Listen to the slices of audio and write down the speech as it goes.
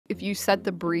if you set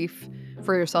the brief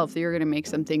for yourself that you're going to make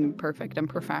something perfect and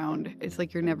profound, it's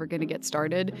like you're never going to get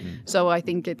started. So I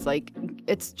think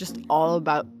it's just all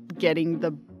about getting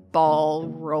the ball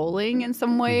rolling in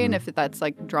some way. And if that's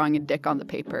like drawing a dick on the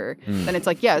paper, then it's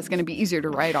like, yeah, it's going to be easier to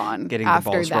write on. Getting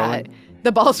after the balls rolling.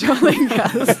 The ball's rolling,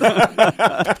 yes.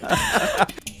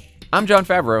 I'm Jon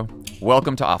Favreau.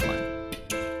 Welcome to Offline.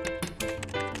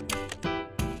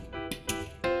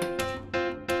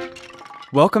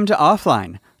 Welcome to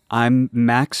Offline. I'm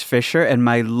Max Fisher, and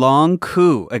my long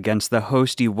coup against the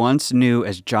host you once knew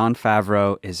as Jon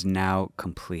Favreau is now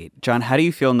complete. Jon, how do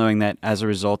you feel knowing that as a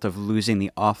result of losing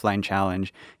the Offline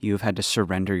challenge, you've had to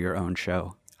surrender your own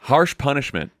show? Harsh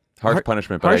punishment. Harsh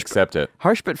punishment, but I accept it.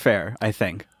 Harsh but fair, I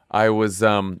think. I was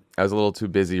a little too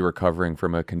busy recovering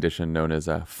from a condition known as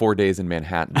 4 days in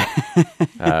Manhattan,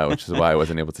 which is why I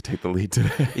wasn't able to take the lead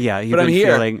today. Yeah, you've but been I'm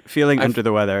here. feeling under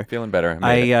the weather. Feeling better.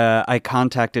 I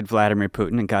contacted Vladimir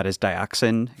Putin and got his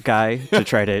dioxin guy to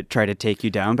try to take you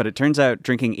down, but it turns out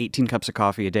drinking 18 cups of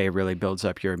coffee a day really builds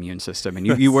up your immune system, and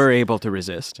you were able to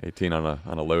resist. 18 on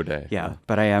a low day. Yeah,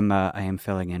 but I am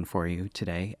filling in for you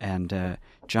today, and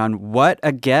Jon, what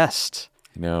a guest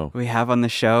we have on the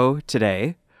show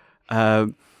today.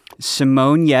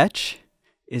 Simone Giertz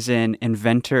is an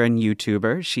inventor and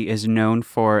YouTuber. She is known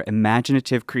for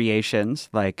imaginative creations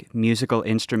like musical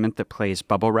instrument that plays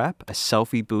bubble wrap, a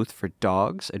selfie booth for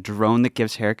dogs, a drone that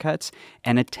gives haircuts,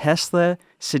 and a Tesla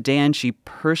sedan she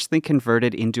personally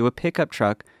converted into a pickup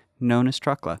truck known as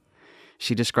Truckla.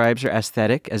 She describes her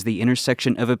aesthetic as the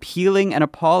intersection of appealing and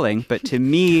appalling, but to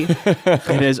me, it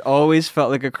has always felt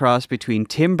like a cross between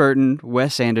Tim Burton,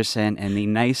 Wes Anderson, and the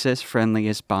nicest,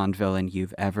 friendliest Bond villain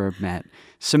you've ever met.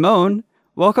 Simone,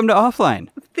 welcome to Offline.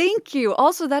 Thank you.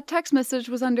 Also, that text message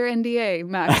was under NDA,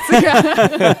 Max.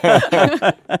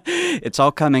 It's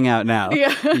all coming out now.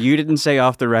 Yeah. You didn't say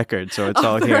off the record, so it's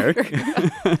all here.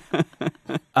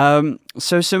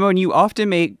 So Simone, you often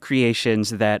make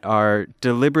creations that are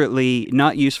deliberately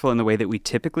not useful in the way that we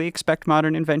typically expect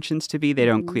modern inventions to be. They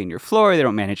don't clean your floor. They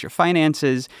don't manage your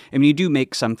finances. I mean, you do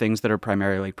make some things that are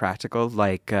primarily practical,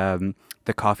 like the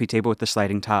coffee table with the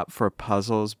sliding top for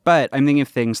puzzles. But I'm thinking of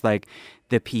things like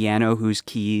the piano whose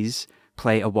keys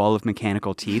play a wall of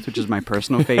mechanical teeth, which is my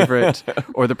personal favorite,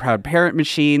 or the Proud Parent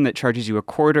machine that charges you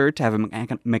 $0.25 to have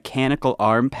a mechanical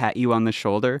arm pat you on the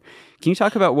shoulder. Can you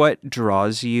talk about what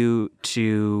draws you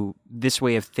to this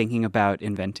way of thinking about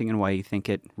inventing and why you think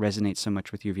it resonates so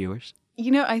much with your viewers? You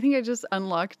know, I think I just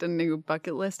unlocked a new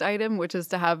bucket list item, which is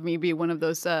to have me be one of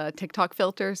those TikTok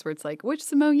filters where it's like, which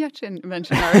Simone Giertz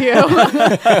invention are you?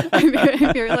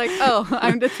 And you're like, oh,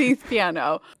 I'm the teeth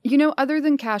piano. You know, other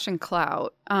than cash and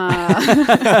clout, I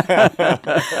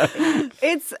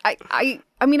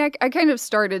kind of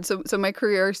started, so my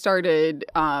career started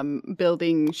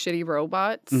building shitty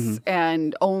robots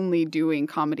and only doing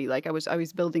comedy. Like I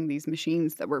was building these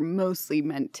machines that were mostly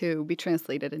meant to be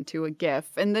translated into a GIF.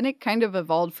 And then it kind of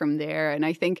evolved from there. And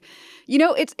I think, you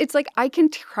know, it's like I can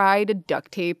try to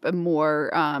duct tape a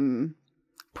more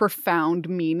profound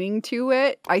meaning to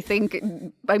it.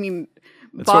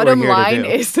 That's bottom line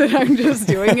is that I'm just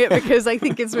doing it because I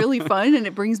think it's really fun and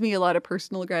it brings me a lot of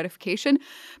personal gratification.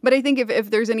 But I think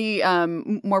if there's any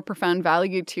more profound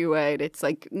value to it, it's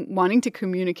like wanting to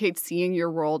communicate, seeing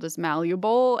your world as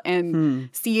malleable and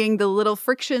seeing the little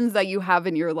frictions that you have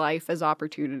in your life as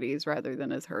opportunities rather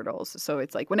than as hurdles. So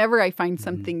it's like whenever I find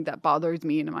something that bothers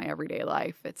me in my everyday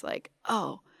life, it's like,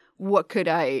 oh, what could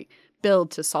I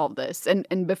build to solve this?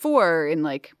 And before in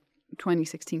like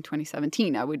 2016,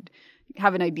 2017, I would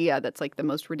have an idea that's like the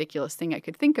most ridiculous thing I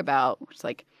could think about. It's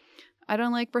like, I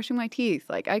don't like brushing my teeth.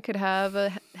 Like I could have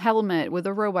a helmet with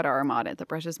a robot arm on it that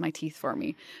brushes my teeth for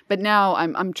me. But now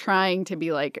I'm trying to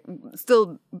be like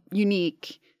still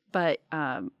unique, but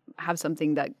have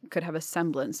something that could have a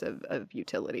semblance of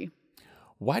utility.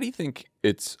 Why do you think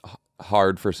it's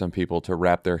hard for some people to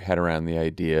wrap their head around the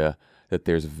idea that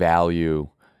there's value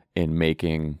in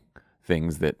making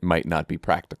things that might not be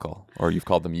practical, or you've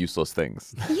called them useless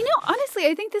things? You know, honestly,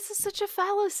 I think this is such a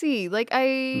fallacy. Like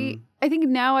I think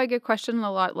now I get questioned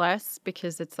a lot less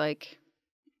because it's like,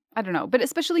 I don't know. But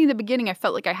especially in the beginning, I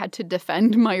felt like I had to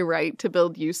defend my right to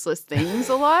build useless things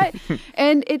a lot.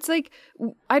 And it's like,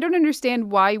 I don't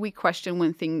understand why we question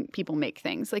when people make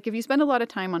things. Like if you spend a lot of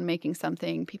time on making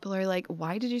something, people are like,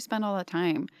 why did you spend all that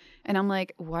time? And I'm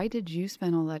like, why did you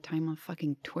spend all that time on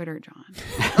fucking Twitter, Jon?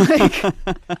 Like,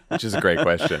 which is a great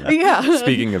question. Yeah.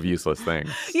 Speaking of useless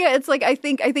things. Yeah, it's like I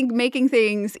think making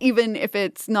things, even if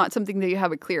it's not something that you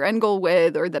have a clear end goal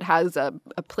with or that has a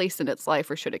place in its life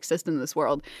or should exist in this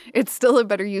world, it's still a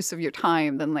better use of your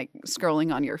time than like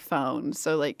scrolling on your phone.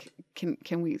 So like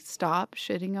can we stop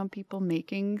shitting on people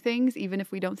making things, even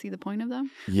if we don't see the point of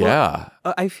them? Yeah.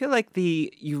 Well, I feel like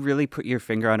you really put your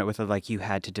finger on it with like you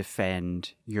had to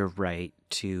defend your right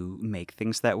to make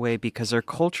things that way, because our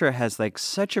culture has like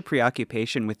such a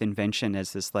preoccupation with invention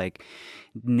as this like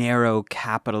narrow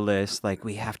capitalist, like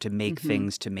we have to make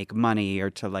things to make money or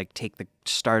to like take the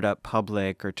startup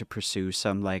public or to pursue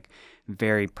some like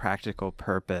very practical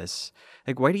purpose.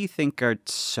 Like, why do you think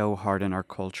it's so hard in our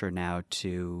culture now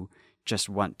to just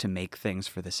want to make things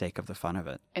for the sake of the fun of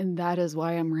it? And that is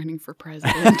why I'm running for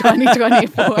president in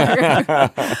 2024.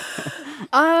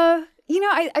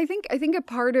 I think a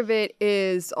part of it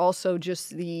is also just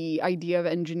the idea of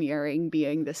engineering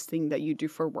being this thing that you do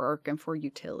for work and for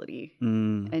utility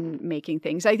and making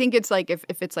things. I think it's like if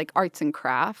it's like arts and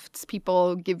crafts,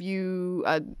 people give you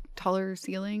a taller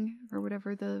ceiling or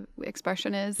whatever the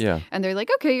expression is. Yeah. And they're like,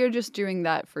 okay, you're just doing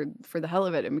that for the hell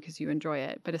of it and because you enjoy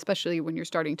it. But especially when you're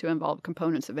starting to involve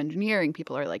components of engineering,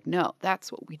 people are like, no,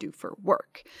 that's what we do for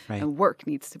work. Right. And work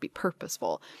needs to be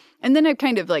purposeful. And then I've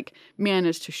kind of like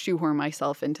managed to shoehorn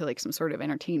myself into like some sort of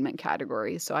entertainment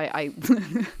category. So I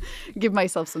give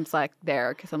myself some slack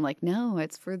there because I'm like, no,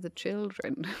 it's for the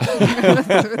children.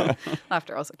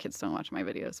 After also, kids don't watch my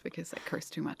videos because I curse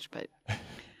too much. But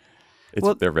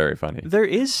They're very funny. There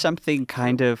is something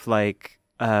kind of like,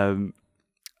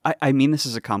 I mean this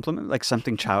as a compliment, like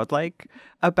something childlike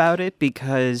about it,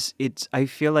 because I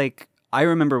feel like I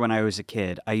remember when I was a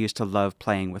kid, I used to love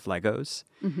playing with Legos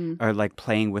or like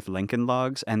playing with Lincoln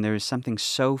Logs. And there's something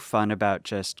so fun about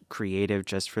just creative,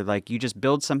 just for like, you just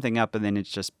build something up and then it's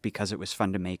just because it was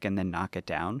fun to make and then knock it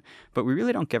down. But we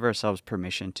really don't give ourselves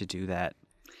permission to do that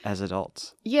as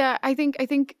adults. yeah, I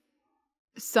think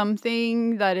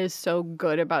something that is so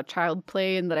good about child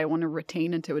play and that I want to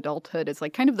retain into adulthood is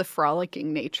like kind of the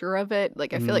frolicking nature of it.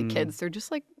 Like I feel like kids, they're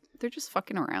just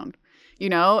fucking around. You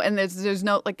know, and there's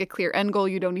no like a clear end goal.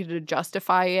 You don't need to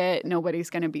justify it. Nobody's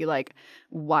going to be like,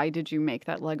 why did you make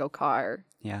that Lego car?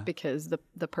 Yeah. Because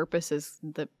the purpose is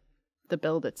the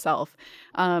build itself.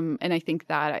 And I think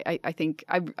that I think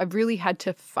I've really had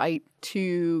to fight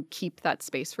to keep that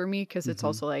space for me because it's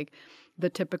also like the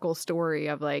typical story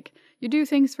of like you do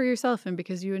things for yourself and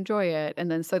because you enjoy it, and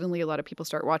then suddenly a lot of people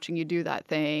start watching you do that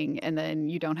thing and then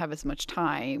you don't have as much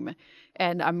time.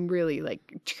 And I'm really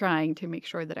like trying to make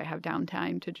sure that I have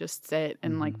downtime to just sit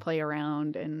and like play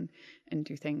around and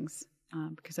do things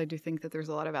because I do think that there's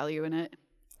a lot of value in it.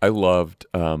 I loved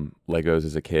Legos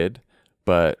as a kid,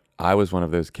 but I was one of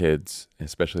those kids,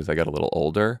 especially as I got a little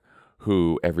older,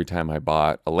 who every time I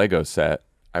bought a Lego set,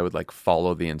 I would like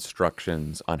follow the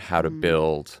instructions on how to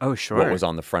build what was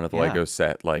on the front of the Lego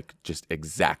set, like just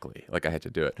exactly like I had to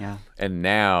do it. Yeah. And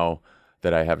now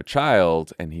that I have a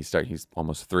child and he's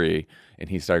almost 3 and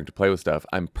he's starting to play with stuff,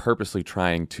 I'm purposely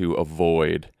trying to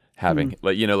avoid having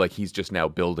like he's just now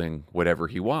building whatever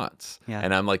he wants. Yeah.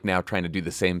 And I'm like now trying to do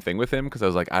the same thing with him because I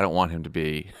was like, I don't want him to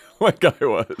be like I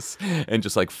was and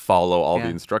just like follow all the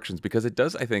instructions, because it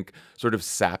does, I think, sort of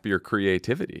sap your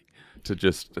creativity to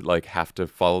just like have to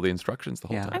follow the instructions the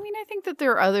whole time. I mean, I think that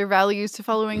there are other values to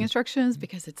following instructions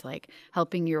because it's like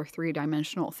helping your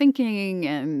 3-dimensional thinking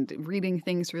and reading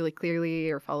things really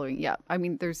clearly or following. Yeah, I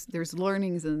mean, there's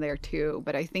learnings in there too.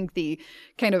 But I think the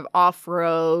kind of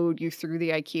off-road, you threw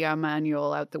the IKEA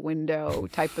manual out the window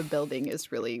type of building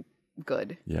is really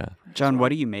good. Yeah. John, what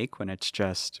do you make when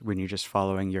you're just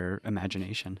following your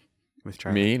imagination with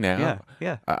Charlie? Me now?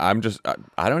 Yeah. I'm just,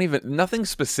 I don't even, nothing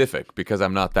specific because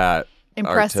I'm not that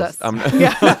Impress artist. us.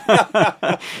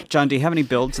 Yeah. John, do you have any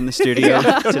builds in the studio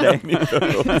today?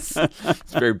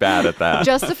 It's very bad at that.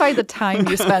 Justify the time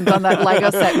you spent on that Lego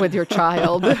set with your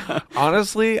child.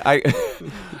 Honestly, I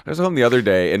was home the other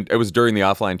day and it was during the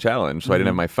offline challenge, so I didn't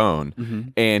have my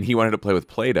phone, and he wanted to play with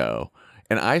Play-Doh.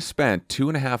 And I spent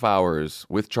 2.5 hours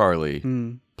with Charlie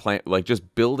like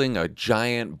just building a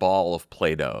giant ball of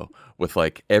Play-Doh with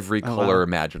like every color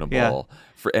imaginable.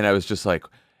 Yeah. And I was just like,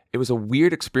 it was a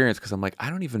weird experience because I'm like, I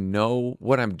don't even know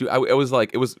what I'm doing. It was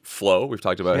like, it was flow. We've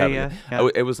talked about having it.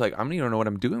 It was like, I don't even know what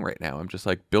I'm doing right now. I'm just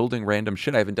like building random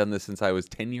shit. I haven't done this since I was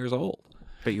 10 years old.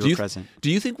 But you were present.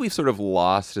 Do you think we've sort of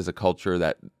lost as a culture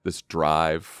this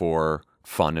drive for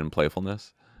fun and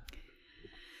playfulness?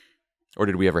 Or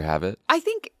did we ever have it? I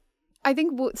think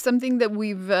something that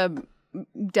we've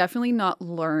definitely not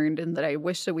learned and that I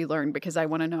wish that we learned because I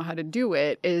want to know how to do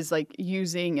it is like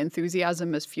using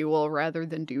enthusiasm as fuel rather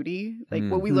than duty. Like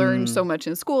what we learned so much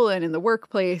in school and in the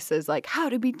workplace is like how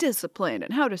to be disciplined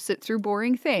and how to sit through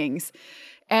boring things.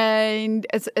 And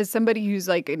as somebody who's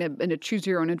like in a choose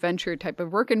your own adventure type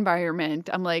of work environment,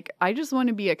 I'm like, I just want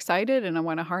to be excited and I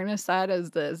want to harness that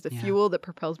as the fuel that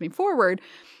propels me forward.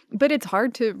 But it's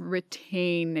hard to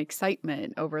retain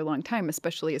excitement over a long time,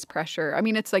 especially as pressure. I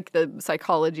mean, it's like the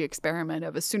psychology experiment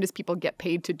of as soon as people get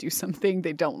paid to do something,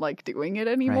 they don't like doing it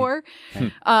anymore.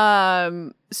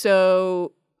 Right.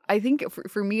 So I think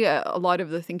for me, a lot of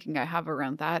the thinking I have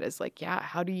around that is like, yeah,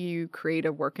 how do you create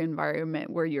a work environment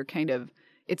where you're kind of,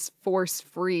 it's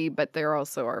force-free, but there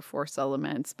also are force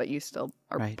elements, but you still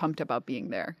are pumped about being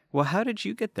there. Well, how did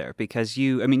you get there? Because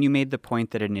you made the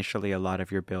point that initially a lot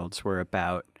of your builds were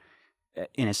about,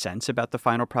 in a sense, about the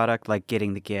final product, like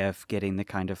getting the GIF, getting the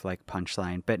kind of like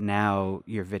punchline. But now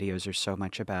your videos are so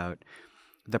much about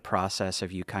the process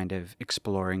of you kind of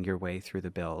exploring your way through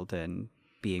the build and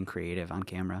being creative on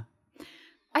camera.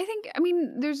 I think,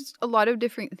 there's a lot of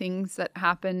different things that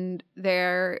happened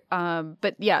there.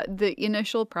 But yeah, the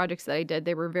initial projects that I did,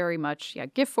 they were very much,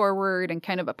 GIF forward and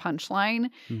kind of a punchline.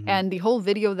 Mm-hmm. And the whole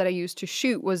video that I used to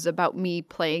shoot was about me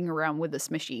playing around with this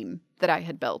machine that I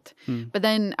had built. Mm. But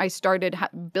then I started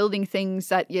building things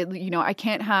that, I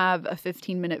can't have a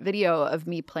 15-minute video of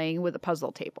me playing with a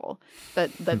puzzle table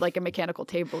that like a mechanical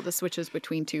table that switches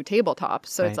between two tabletops.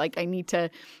 So it's like I need to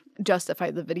justify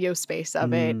the video space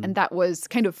of it. And that was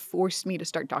kind of forced me to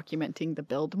start documenting the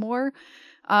build more.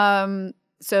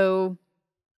 So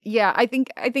yeah, I think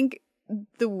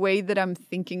the way that I'm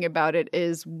thinking about it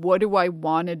is, what do I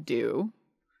want to do?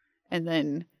 And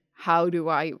then how do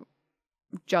I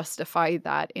justify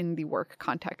that in the work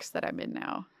context that I'm in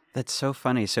now? That's so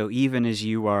funny. So even as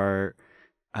you are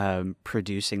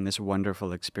producing this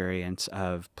wonderful experience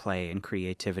of play and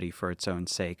creativity for its own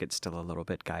sake, it's still a little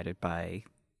bit guided by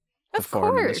the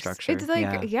form and the structure. It's like,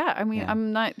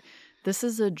 I'm not, this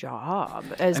is a job.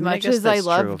 As much as I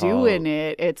love doing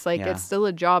it, it's like, it's still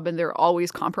a job, and there are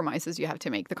always compromises you have to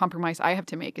make. The compromise I have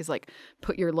to make is like,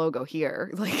 put your logo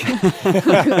here. Like,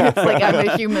 it's like I'm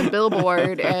a human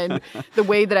billboard, and the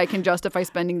way that I can justify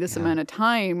spending this amount of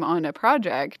time on a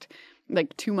project,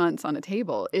 like 2 months on a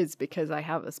table, is because I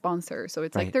have a sponsor. So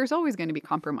it's like there's always going to be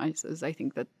compromises. I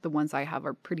think that the ones I have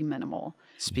are pretty minimal.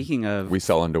 Speaking of... We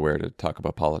sell underwear to talk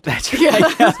about politics. That's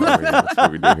right. That's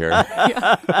what we do here.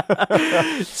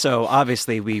 So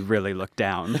obviously we really look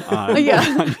down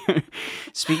on...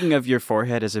 Speaking of your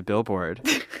forehead as a billboard,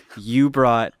 you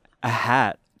brought a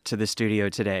hat to the studio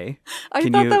today. I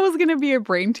thought that was going to be a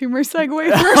brain tumor segue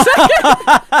for a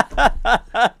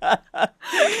second.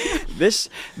 This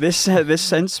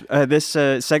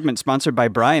segment sponsored by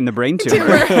Brian, the brain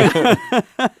tumor.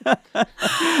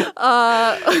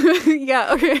 Yeah.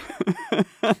 Okay.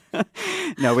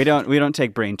 No, we don't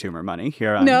take brain tumor money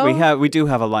here on. No? We do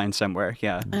have a line somewhere.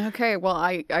 Yeah. Okay. Well,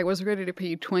 I was ready to pay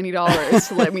you $20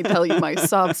 to let me tell you my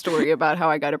sob story about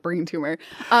how I got a brain tumor.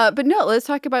 But no, let's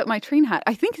talk about my train hat.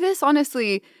 I think this,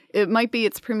 honestly, it might be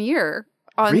its premiere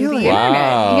on the internet.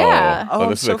 Wow. Yeah. Oh,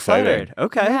 this I'm so exciting. flattered.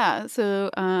 Okay. Yeah. So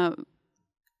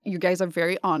you guys are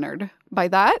very honored by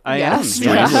that. I am.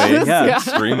 Extremely. Yeah.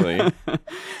 Extremely.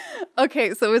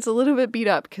 Okay, so it's a little bit beat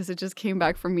up because it just came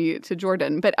back from me to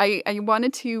Jordan. But I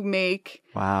wanted to make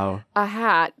a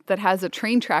hat that has a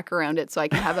train track around it so I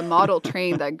can have a model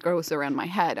train that goes around my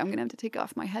head. I'm going to have to take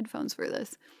off my headphones for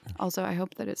this. Also, I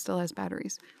hope that it still has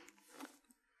batteries.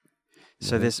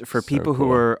 So this, for people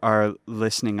who are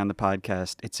listening on the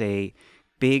podcast, it's a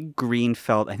big green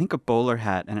felt, I think a bowler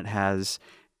hat, and it has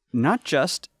not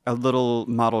just a little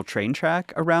model train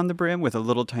track around the brim with a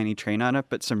little tiny train on it,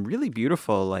 but some really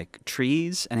beautiful like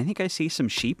trees, and I think I see some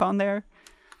sheep on there.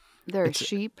 There are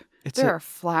sheep. There are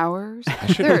flowers.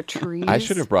 There are trees. I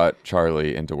should have brought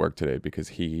Charlie into work today because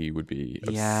he would be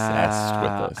obsessed with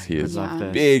us. He is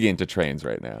big into trains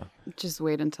right now. Just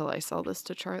wait until I sell this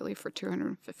to Charlie for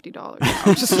 $250.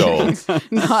 I'm just Sold.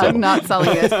 I'm not selling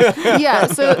it. Yeah,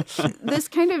 so this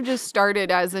kind of just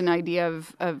started as an idea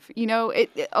of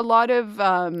a lot of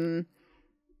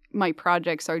my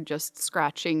projects are just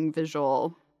scratching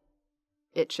visual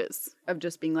itches of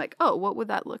just being like, oh, what would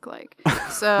that look like?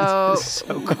 So,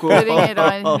 cool. Putting it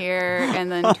on here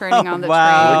and then turning on the train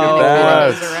and it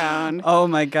kind of goes around. Oh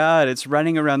my God, it's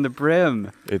running around the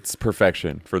brim. It's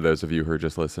perfection for those of you who are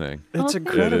just listening. It's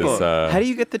incredible. It is, how do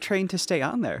you get the train to stay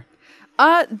on there?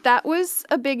 That was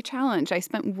a big challenge. I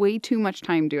spent way too much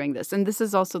time doing this. And this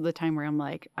is also the time where I'm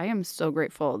like, I am so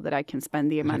grateful that I can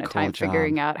spend the amount of time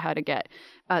figuring out how to get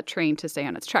a train to stay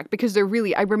on its track. Because they're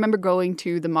really, I remember going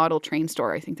to the model train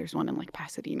store. I think there's one in like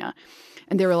Pasadena.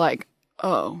 And they were like,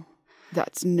 oh,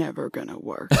 that's never going to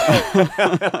work.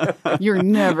 You're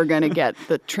never going to get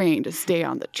the train to stay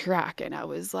on the track. And I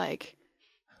was like,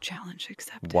 challenge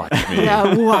accepted. Watch me.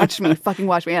 Yeah, watch me. Fucking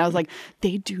watch me. And I was like,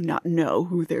 they do not know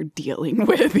who they're dealing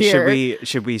with here.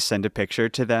 Should we send a picture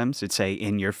to them? So it'd say,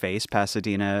 in your face,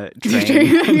 Pasadena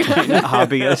train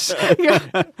hobbyist.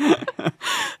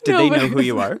 Did they know who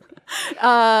you are?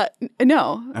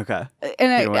 No. Okay.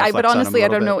 And but honestly, I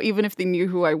don't know, even if they knew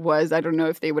who I was, I don't know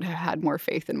if they would have had more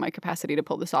faith in my capacity to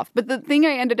pull this off. But the thing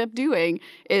I ended up doing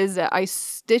is I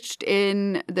stitched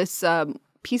in this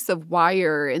piece of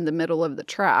wire in the middle of the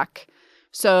track.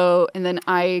 And then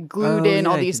I glued in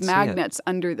all these magnets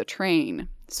under the train.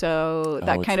 So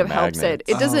that kind of helps it.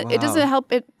 It doesn't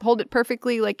help it hold it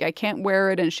perfectly. Like, I can't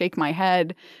wear it and shake my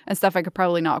head and stuff. I could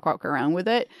probably not walk around with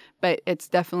it, but it's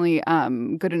definitely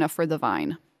good enough for the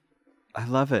vine. I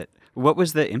love it. What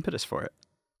was the impetus for it?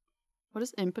 What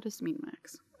does impetus mean,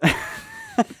 Max?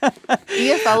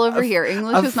 EFL over here.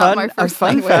 English is not my first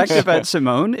language. A fun fact about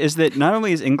Simone is that not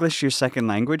only is English your second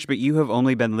language, but you have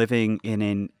only been living in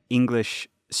an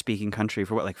English-speaking country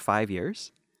for, 5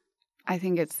 years? I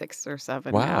think it's 6 or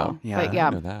 7 wow. now. Yeah. But I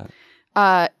yeah. didn't know that.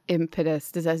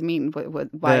 Impetus, does that mean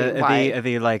why?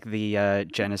 The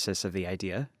genesis of the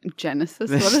idea? Genesis?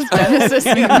 What does Genesis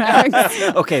mean, Max?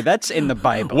 Okay, that's in the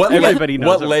Bible. Everybody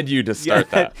knows what led you to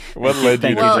start that? What led you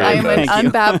to Well, create I'm an that?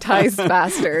 unbaptized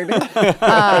bastard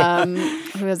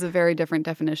who has a very different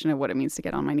definition of what it means to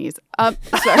get on my knees.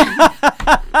 Sorry.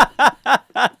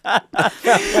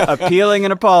 Appealing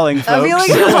and appalling, folks.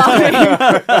 Appealing and appalling.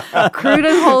 Crude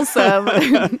and wholesome.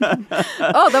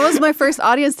 Oh, that was my first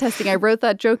audience testing. I wrote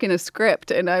that joke in a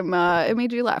script, and it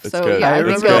made you laugh. That's so good. yeah, I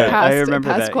think it'll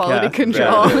pass that. quality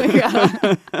control.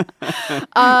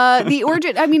 The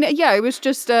origin. I mean, yeah, I was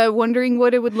just wondering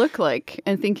what it would look like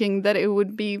and thinking that it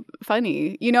would be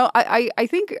funny. I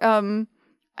think I've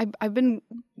been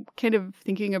kind of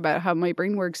thinking about how my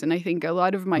brain works, and I think a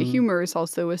lot of my humor is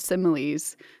also with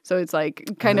similes. So it's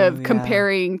like kind of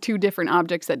comparing two different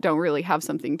objects that don't really have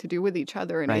something to do with each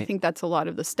other. And I think that's a lot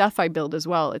of the stuff I build as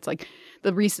well. It's like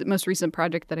the most recent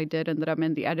project that I did and that I'm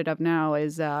in the edit of now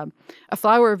is a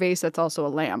flower vase that's also a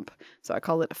lamp. So I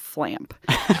call it a flamp.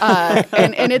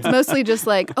 And it's mostly just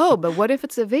like, oh, but what if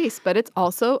it's a vase, but it's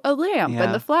also a lamp? Yeah.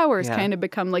 And the flowers kind of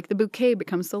become like the bouquet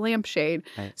becomes the lampshade.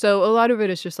 Right. So a lot of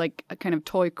it is just like a kind of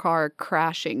toy car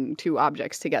crashing two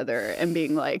objects together and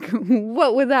being like,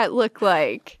 what would that look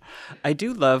like? I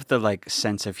do love the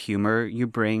sense of humor you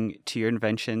bring to your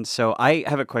inventions. So I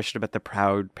have a question about the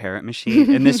proud parent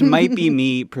machine, and this might be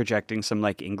me projecting some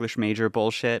English major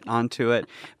bullshit onto it,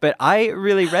 but I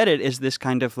really read it as this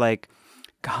kind of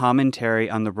commentary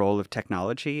on the role of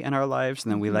technology in our lives,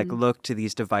 and then we look to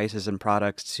these devices and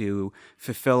products to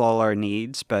fulfill all our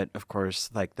needs, but of course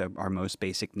our most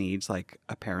basic needs, like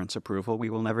a parent's approval, we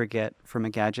will never get from a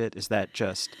gadget. Is that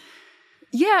just...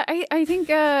 Yeah, I think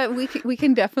we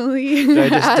can definitely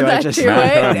add that to it.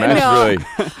 Max really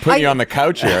putting you on the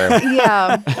couch here.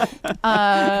 Yeah.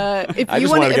 If I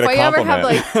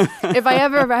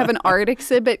ever have an art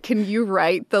exhibit, can you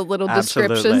write the little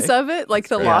descriptions of it,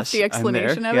 the lofty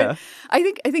explanation of it?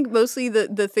 I think mostly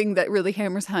the thing that really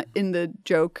hammers in the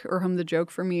joke or hum the joke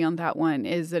for me on that one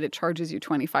is that it charges you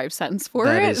 25 cents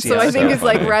for it. So I think it's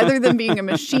rather than being a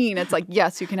machine, it's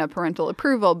yes, you can have parental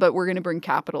approval, but we're going to bring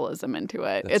capitalism into it.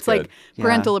 That's it's good.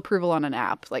 Parental approval on an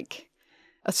app, a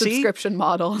subscription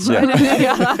model.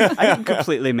 I can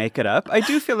completely make it up. I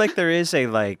do feel like there is a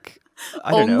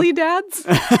Only dads?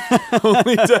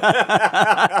 Only dads.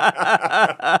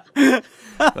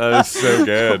 That is so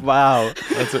good. Wow.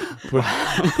 That's it. Put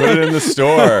it in the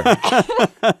store.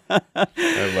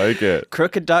 I like it.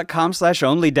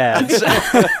 Crooked.com/onlydads.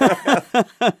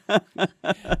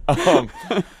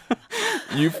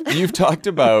 You've talked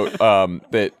about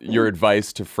that your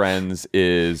advice to friends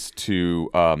is to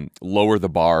lower the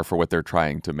bar for what they're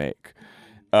trying to make.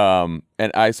 And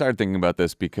I started thinking about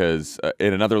this because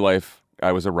in another life,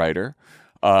 I was a writer.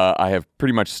 I have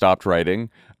pretty much stopped writing,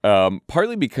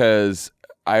 partly because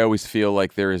I always feel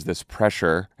like there is this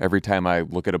pressure every time I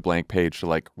look at a blank page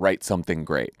to write something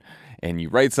great. And you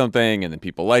write something and then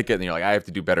people like it and you're like, I have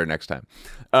to do better next time.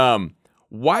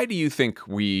 Why do you think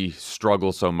we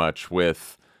struggle so much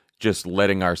with just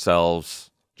letting ourselves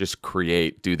just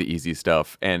create, do the easy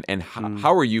stuff? And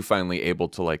how are you finally able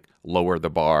to lower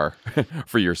the bar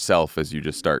for yourself as you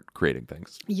just start creating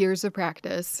things? Years of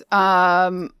practice.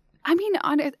 I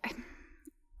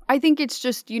think it's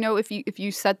just, if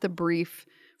you set the brief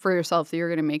for yourself that you're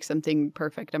going to make something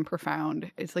perfect and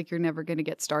profound, it's you're never going to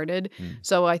get started.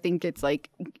 So I think it's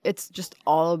it's just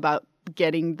all about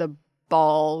getting the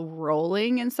ball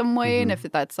rolling in some way. And if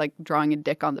that's like drawing a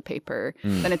dick on the paper,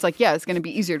 then it's like, yeah, it's going to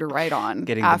be easier to write on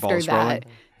Getting after the balls that. rolling.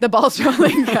 The ball's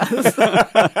rolling, yes.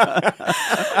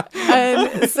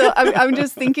 And so I'm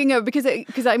just thinking of because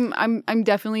I'm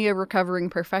definitely a recovering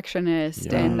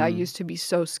perfectionist, and I used to be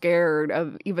so scared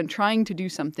of even trying to do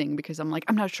something because I'm like,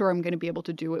 I'm not sure I'm going to be able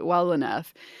to do it well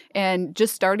enough. And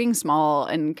just starting small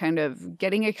and kind of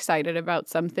getting excited about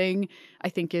something, I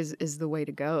think is the way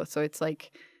to go. So it's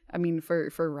like, I mean,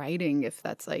 for writing, if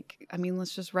that's like, I mean,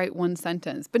 let's just write one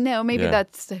sentence. But no, maybe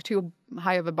that's too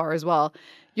high of a bar as well.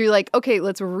 You're like, okay,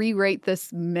 let's rewrite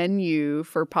this menu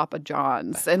for Papa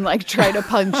John's and like try to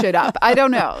punch it up. I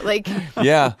don't know. Like,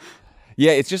 Yeah.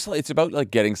 Yeah, it's about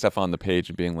like getting stuff on the page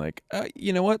and being like,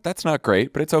 you know what, that's not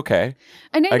great, but it's okay.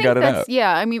 And I think got it that's out.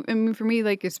 yeah. I mean, for me,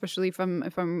 like especially if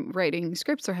I'm writing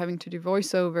scripts or having to do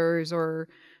voiceovers or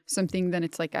something, then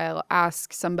it's like I'll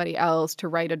ask somebody else to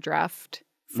write a draft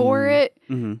for it,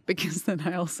 because then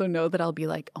I also know that I'll be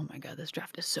like, oh my God, this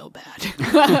draft is so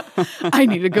bad. I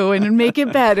need to go in and make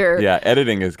it better. Yeah,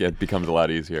 editing becomes a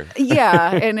lot easier.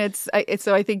 Yeah, and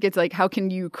so I think it's like, how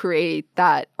can you create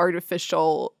that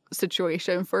artificial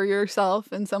situation for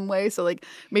yourself in some way? So like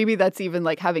maybe that's even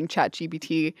like having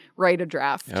ChatGPT write a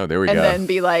draft. Oh, there we and go. then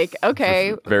be like,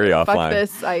 okay, Very fuck offline.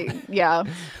 this.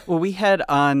 Well, we had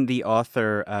on the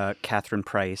author Catherine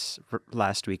Price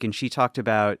last week, and she talked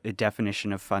about a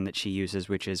definition of fun that she uses,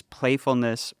 which is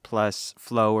playfulness plus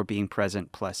flow or being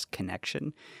present plus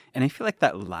connection. And I feel like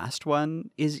that last one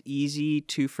is easy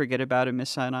to forget about and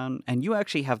miss out on. And you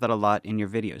actually have that a lot in your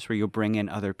videos where you'll bring in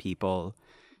other people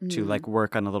to like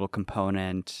work on a little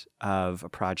component of a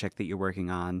project that you're working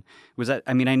on. Was that,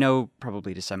 I mean, I know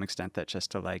probably to some extent that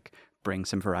just to like bring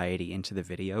some variety into the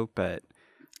video, but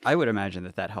I would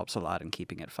imagine that helps a lot in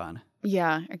keeping it fun.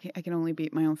 Yeah, I can only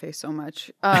beat my own face so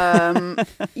much.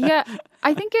 Yeah,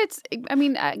 I think I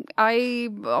mean,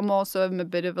 I'm also a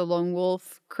bit of a lone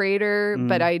wolf creator,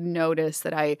 but I noticed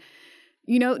that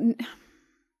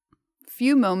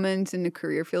few moments in a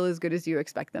career feel as good as you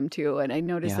expect them to. And I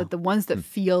noticed that the ones that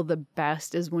feel the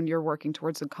best is when you're working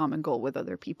towards a common goal with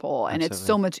other people. And it's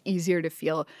so much easier to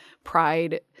feel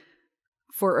pride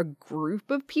for a group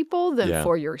of people than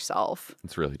for yourself.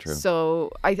 It's really true.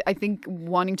 So I think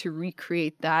wanting to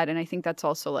recreate that, and I think that's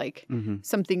also like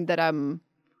something that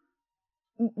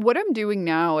what I'm doing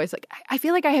now is like, I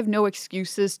feel like I have no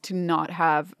excuses to not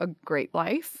have a great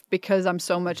life because I'm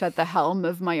so much at the helm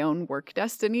of my own work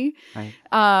destiny. Right.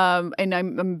 And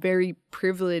I'm very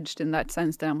privileged in that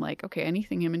sense that I'm like, okay,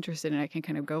 anything I'm interested in, I can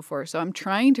kind of go for. So I'm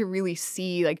trying to really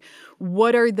see like,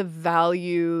 what are the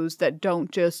values that don't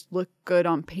just look good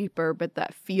on paper, but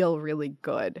that feel really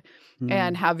good.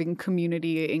 And having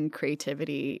community and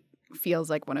creativity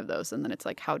feels like one of those. And then it's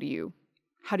like, how do you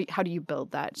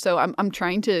build that? So I'm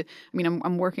trying to, I mean,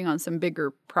 I'm working on some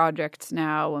bigger projects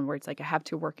now, and where it's like I have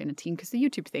to work in a team because the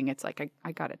YouTube thing, it's like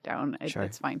I got it down.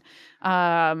 It's fine.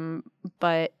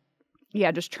 But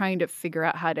yeah, just trying to figure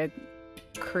out how to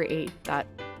create that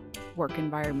work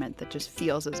environment that just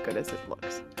feels as good as it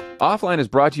looks. Offline is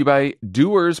brought to you by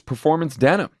Doers Performance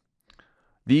Denim.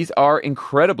 These are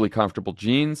incredibly comfortable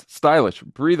jeans, stylish,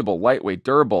 breathable, lightweight,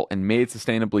 durable, and made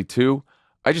sustainably too.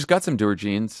 I just got some Doer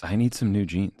jeans. I need some new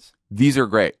jeans. These are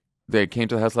great. They came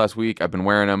to the house last week. I've been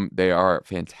wearing them. They are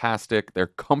fantastic. They're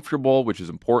comfortable, which is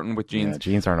important with jeans. Yeah,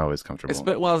 jeans aren't always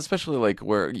comfortable. Especially like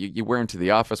where you wear them to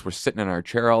the office. We're sitting in our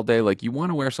chair all day. Like you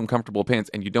want to wear some comfortable pants,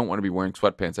 and you don't want to be wearing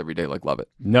sweatpants every day like Lovett.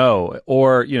 No,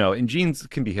 or, and jeans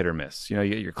can be hit or miss.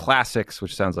 Your classics,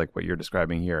 which sounds like what you're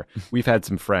describing here. We've had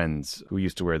some friends who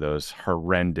used to wear those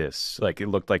horrendous, like it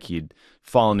looked like he'd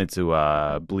fallen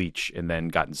into bleach and then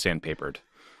gotten sandpapered.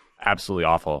 Absolutely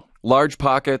awful. Large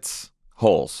pockets,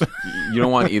 holes. You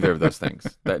don't want either of those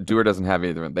things. That Doer doesn't have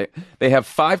either of them. They have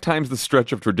 5 times the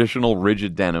stretch of traditional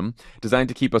rigid denim, designed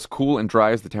to keep us cool and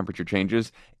dry as the temperature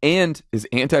changes, and is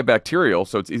antibacterial,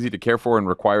 so it's easy to care for and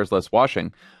requires less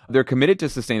washing. They're committed to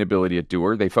sustainability at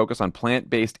Doer. They focus on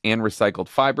plant-based and recycled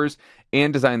fibers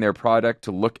and design their product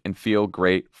to look and feel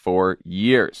great for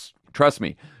years. Trust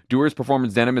me, Doer's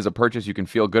Performance Denim is a purchase you can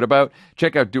feel good about.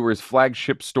 Check out Doer's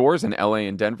flagship stores in LA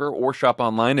and Denver, or shop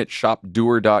online at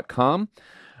shopdoer.com.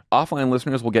 Offline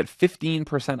listeners will get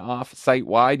 15% off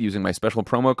site-wide using my special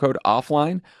promo code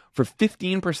OFFLINE. For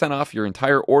 15% off your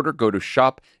entire order, go to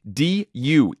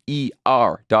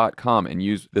shopdoer.com and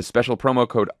use the special promo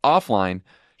code OFFLINE,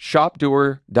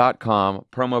 shopdoer.com,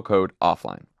 promo code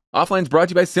OFFLINE. Offline's brought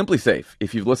to you by SimpliSafe.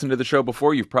 If you've listened to the show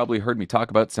before, you've probably heard me talk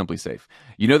about SimpliSafe.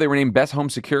 You know they were named Best Home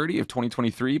Security of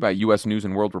 2023 by U.S. News &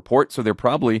 World Report, so they're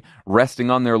probably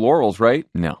resting on their laurels, right?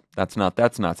 No, that's not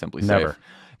SimpliSafe. Never.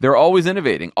 They're always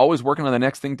innovating, always working on the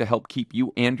next thing to help keep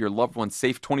you and your loved ones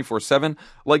safe 24/7,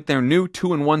 like their new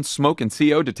 2-in-1 smoke and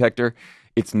CO detector.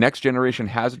 It's next-generation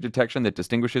hazard detection that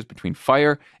distinguishes between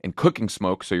fire and cooking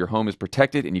smoke so your home is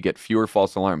protected and you get fewer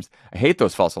false alarms. I hate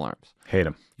those false alarms. Hate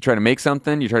them. You try to make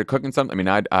something, you try to cook in something. I mean,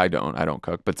 I don't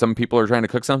cook, but some people are trying to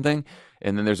cook something,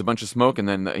 and then there's a bunch of smoke, and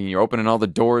then you're opening all the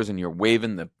doors, and you're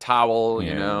waving the towel,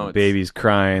 you know. The baby's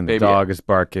crying, the dog is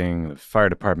barking, the fire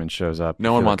department shows up.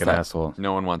 No one wants that. Asshole.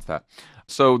 No one wants that.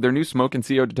 So their new smoke and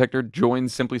CO detector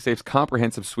joins SimpliSafe's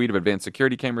comprehensive suite of advanced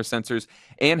security camera sensors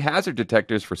and hazard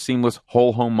detectors for seamless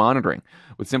whole home monitoring.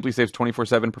 With SimpliSafe's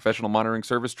 24/7 professional monitoring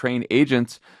service, trained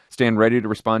agents stand ready to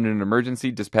respond in an emergency,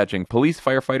 dispatching police,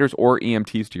 firefighters, or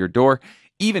EMTs to your door.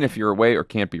 Even if you're away or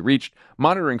can't be reached,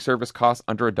 monitoring service costs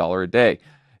under $1 a day.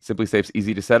 SimpliSafe's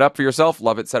easy to set up for yourself.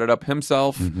 Lovett set it up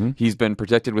himself. Mm-hmm. He's been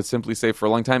protected with SimpliSafe for a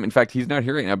long time. In fact, he's not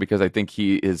here right now because I think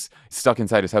he is stuck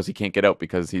inside his house. He can't get out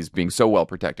because he's being so well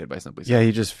protected by SimpliSafe. Yeah,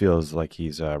 he just feels like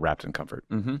he's wrapped in comfort,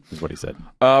 is what he said.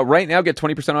 Right now, get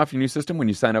 20% off your new system when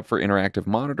you sign up for interactive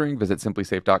monitoring. Visit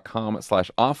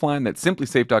simplisafe.com/offline. That's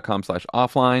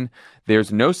simplisafe.com/offline.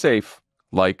 There's no safe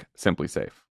like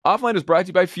SimpliSafe. Offline is brought to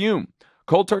you by Fume.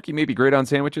 Cold turkey may be great on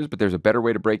sandwiches, but there's a better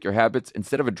way to break your habits.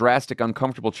 Instead of a drastic,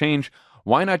 uncomfortable change,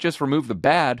 why not just remove the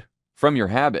bad from your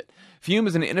habit? Fume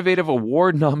is an innovative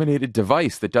award-nominated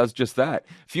device that does just that.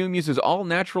 Fume uses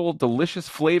all-natural, delicious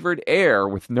flavored air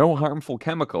with no harmful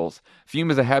chemicals.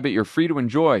 Fume is a habit you're free to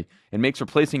enjoy and makes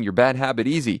replacing your bad habit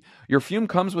easy. Your Fume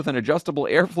comes with an adjustable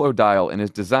airflow dial and is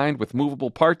designed with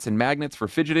movable parts and magnets for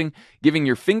fidgeting, giving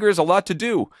your fingers a lot to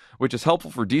do, which is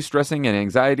helpful for de-stressing and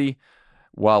anxiety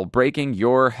while breaking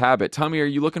your habit. Tommy, are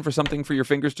you looking for something for your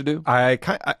fingers to do? I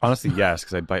honestly, yes,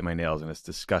 because I bite my nails and it's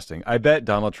disgusting. I bet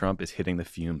Donald Trump is hitting the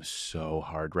Fume so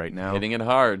hard right now. Hitting it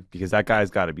hard. Because that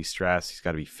guy's got to be stressed. He's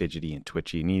got to be fidgety and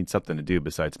twitchy. He needs something to do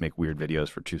besides make weird videos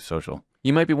for Truth Social.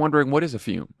 You might be wondering, what is a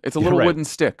Fume? It's a little wooden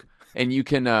stick, and you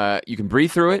can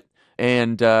breathe through it,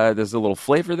 and there's a little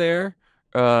flavor there.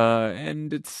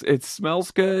 And it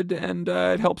smells good, and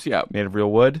it helps you out. Made of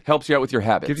real wood. Helps you out with your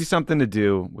habits. Gives you something to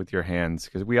do with your hands,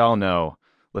 because we all know,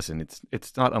 listen,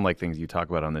 it's not unlike things you talk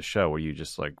about on this show where you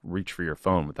just like reach for your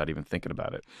phone without even thinking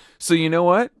about it. So you know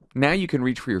what? Now you can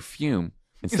reach for your Fume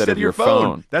instead of your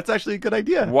phone. That's actually a good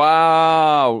idea.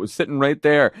 Wow. Sitting right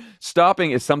there. Stopping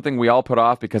is something we all put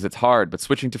off because it's hard, but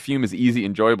switching to Fume is easy,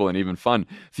 enjoyable, and even fun.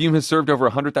 Fume has served over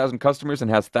 100,000 customers and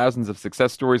has thousands of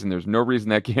success stories, and there's no reason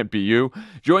that can't be you.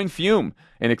 Join Fume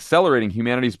in accelerating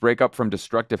humanity's breakup from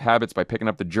destructive habits by picking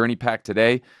up the Journey Pack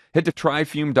today. Head to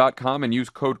tryfume.com and use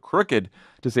code CROOKED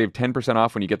to save 10%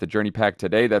 off when you get the Journey Pack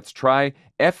today. That's tryfum.com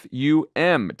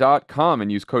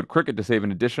and use code CROOKED to save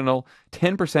an additional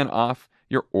 10% off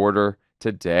your order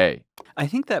today. I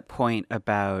think that point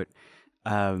about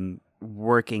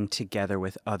working together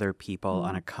with other people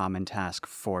on a common task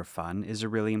for fun is a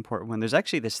really important one. There's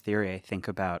actually this theory I think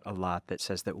about a lot that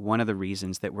says that one of the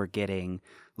reasons that we're getting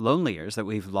lonelier is that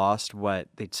we've lost what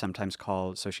they'd sometimes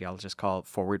call, sociologists call,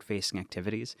 forward-facing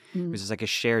activities, which is like a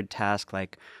shared task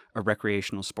like a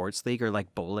recreational sports league, or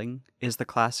like bowling is the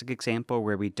classic example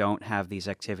where we don't have these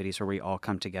activities where we all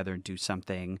come together and do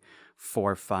something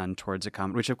for fun towards a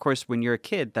common, which of course when you're a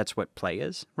kid, that's what play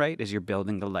is, right? Is you're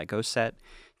building the Lego set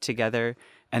together.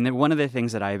 And then one of the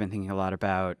things that I've been thinking a lot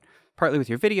about, partly with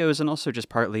your videos and also just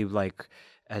partly like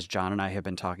as Jon and I have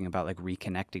been talking about, like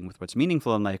reconnecting with what's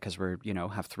meaningful in life, because we're,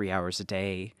 have 3 hours a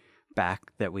day back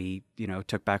that we,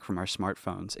 took back from our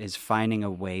smartphones, is finding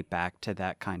a way back to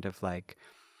that kind of like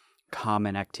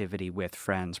common activity with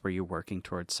friends where you're working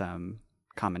towards some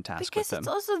common task because with them. It's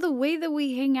also the way that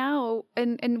we hang out,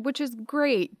 and which is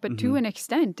great, but to an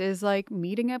extent is like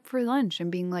meeting up for lunch and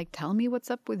being like, tell me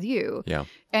what's up with you. Yeah.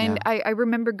 And I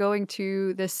remember going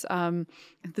to this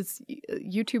this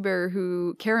YouTuber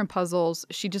who, Karen Puzzles,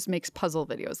 she just makes puzzle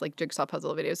videos, like jigsaw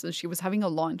puzzle videos, and she was having a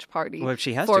launch party. Well,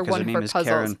 she has for to, because one her of name is puzzles.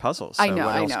 Karen Puzzles. So I know,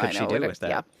 what else could I she know. do with that?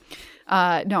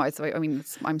 Yeah. No,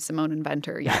 I'm Simone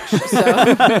Inventor, yeah.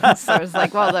 So I was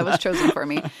like, well, that was chosen for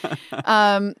me.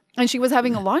 And she was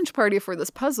having a launch party for this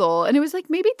puzzle, and it was like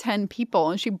maybe 10 people,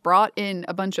 and she brought in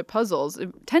a bunch of puzzles,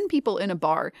 10 people in a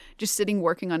bar just sitting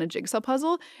working on a jigsaw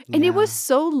puzzle. And it was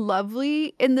so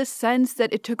lovely in the sense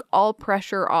that it took all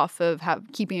pressure off of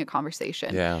keeping a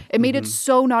conversation. Yeah. It made it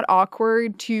so not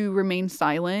awkward to remain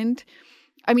silent.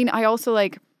 I mean, I also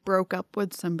broke up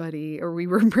with somebody or we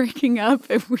were breaking up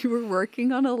and we were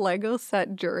working on a Lego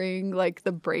set during like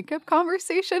the breakup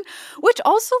conversation, which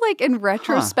also like in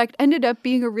retrospect ended up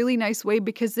being a really nice way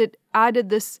because it added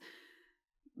this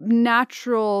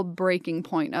natural breaking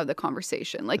point of the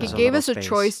conversation. Like it gave us a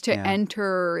choice to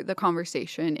enter the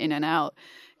conversation in and out.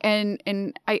 And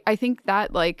I think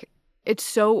that like it's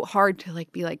so hard to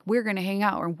like be like, we're going to hang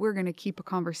out or we're going to keep a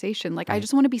conversation. Like I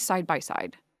just want to be side by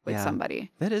side with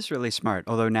somebody. That is really smart.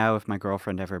 Although now if my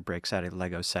girlfriend ever breaks out a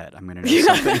Lego set, I'm going to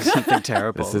know something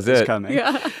terrible is coming.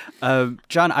 Yeah.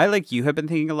 Jon, I, like you, have been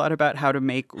thinking a lot about how to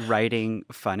make writing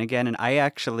fun again. And I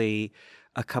actually,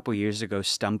 a couple years ago,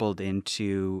 stumbled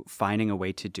into finding a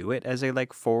way to do it as a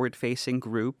like forward-facing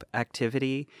group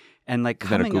activity. And like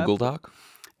coming Is that a Google Doc?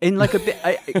 In like a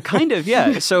bit, kind of,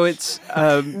 yeah. So it's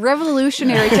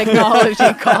revolutionary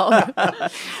technology called.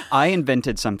 I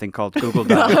invented something called Google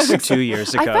Docs 2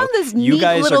 years ago. I found this you neat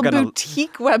guys little are gonna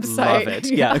boutique website. Love it.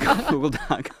 Yeah,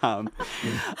 Google.com.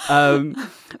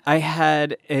 I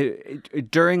had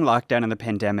during lockdown and the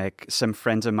pandemic, some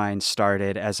friends of mine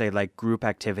started as a like group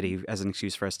activity as an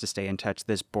excuse for us to stay in touch.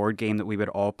 This board game that we would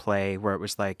all play, where it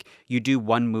was like you do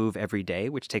one move every day,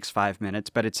 which takes 5 minutes,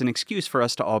 but it's an excuse for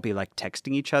us to all be like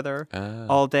texting each other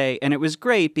all day. And it was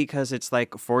great because it's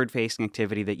like a forward-facing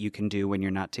activity that you can do when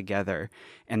you're not together.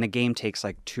 And the game takes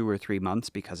like 2 or 3 months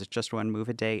because it's just one move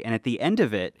a day. And at the end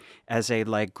of it, as a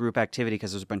like group activity,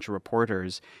 because there's a bunch of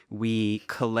reporters, we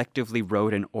collectively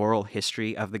wrote an oral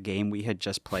history of the game we had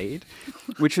just played,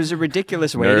 which was a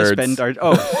ridiculous way to spend our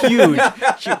huge.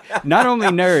 Not only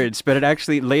nerds, but it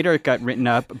actually later it got written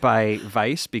up by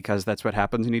Vice because that's what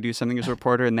happens when you do something as a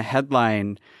reporter. And the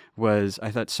headline was,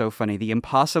 I thought, so funny: the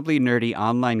impossibly nerdy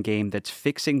online game that's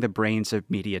fixing the brains of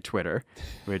media Twitter,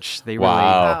 which they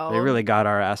really got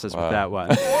our asses with that one.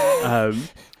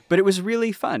 But it was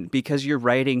really fun because you're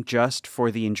writing just for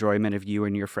the enjoyment of you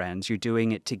and your friends. You're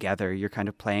doing it together. You're kind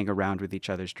of playing around with each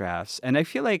other's drafts. And I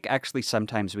feel like actually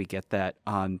sometimes we get that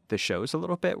on the shows a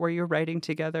little bit where you're writing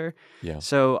together. Yeah.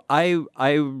 So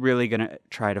I'm really going to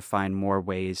try to find more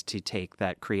ways to take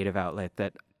that creative outlet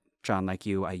that, Jon, like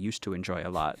you, I used to enjoy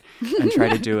a lot and try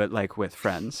to do it like with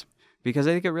friends because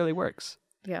I think it really works.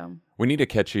 Yeah. We need a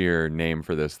catchier name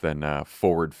for this than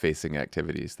forward-facing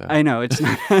activities, though. I know. It's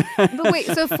not. But wait,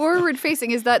 so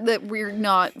forward-facing, is that we're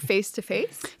not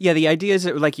face-to-face? Yeah, the idea is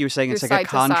that, like you were saying, it's You're like a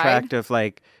side to contract side? of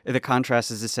like, the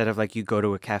contrast is instead of like you go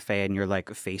to a cafe and you're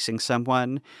like facing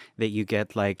someone, that you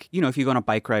get like, you know, if you go on a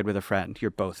bike ride with a friend,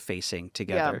 you're both facing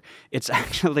together. Yeah. It's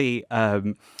actually,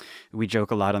 we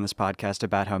joke a lot on this podcast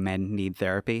about how men need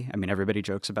therapy. I mean, everybody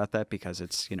jokes about that because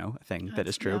it's, you know, a thing that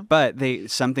is true. Yeah.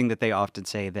 But something that they often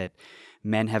say that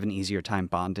men have an easier time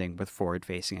bonding with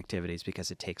forward-facing activities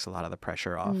because it takes a lot of the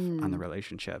pressure off on the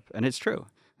relationship. And it's true.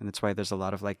 And that's why there's a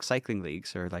lot of like cycling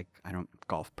leagues or like, I don't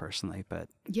golf personally, but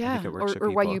I think it works for people.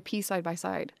 Or why you pee side by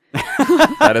side.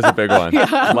 That is a big one.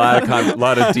 Yeah. A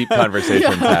lot of deep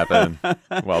conversations happen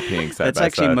while peeing side by side. That's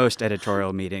actually most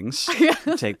editorial meetings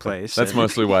take place. That's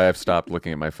mostly why I've stopped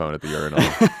looking at my phone at the urinal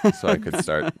so I could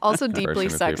start. Also deeply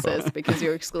sexist because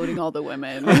you're excluding all the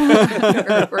women or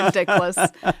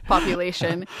dickless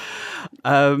population.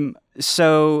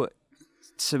 So,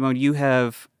 Simone, you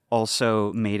have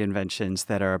also made inventions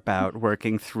that are about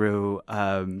working through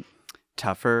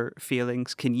tougher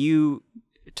feelings. Can you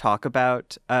talk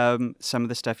about some of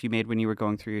the stuff you made when you were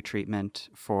going through your treatment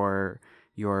for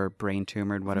your brain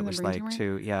tumor and what it was like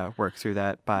to work through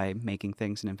that by making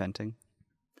things and inventing?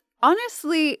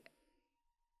 Honestly,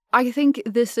 I think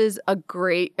this is a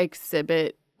great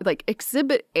exhibit, like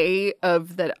exhibit A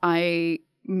of that I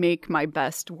make my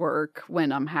best work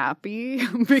when I'm happy,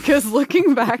 because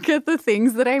looking back at the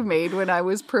things that I made when I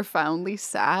was profoundly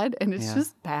sad, and it's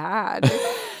just bad.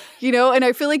 You know, and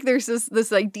I feel like there's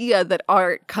this idea that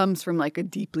art comes from like a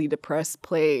deeply depressed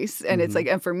place. And it's like,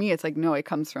 and for me, it's like, no, it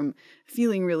comes from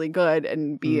feeling really good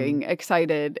and being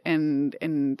excited. And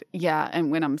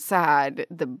when I'm sad,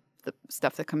 the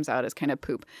stuff that comes out is kind of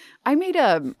poop. I made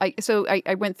I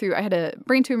had a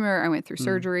brain tumor. I went through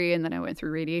surgery, and then I went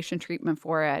through radiation treatment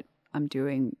for it. I'm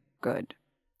doing good.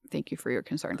 Thank you for your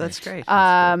concern. That's great.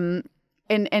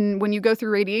 And when you go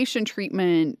through radiation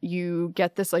treatment, you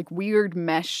get this like weird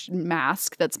mesh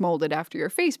mask that's molded after your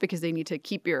face because they need to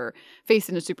keep your face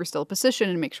in a super still position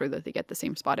and make sure that they get the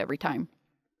same spot every time.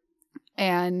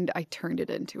 And I turned it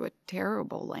into a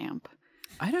terrible lamp.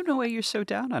 I don't know why you're so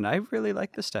down on it. I really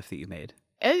like the stuff that you made.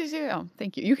 Oh,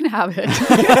 thank you. You can have it.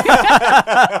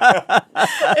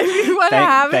 If you want to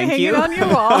have it, hang it on your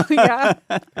wall. Yeah.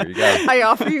 There you go. I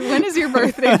offer you. When is your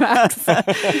birthday, Max?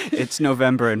 It's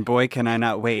November, and boy, can I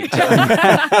not wait.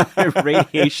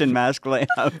 Radiation mask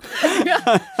layout.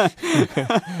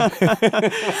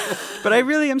 But I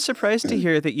really am surprised to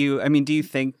hear that you, I mean, do you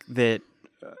think that,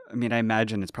 I mean, I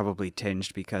imagine it's probably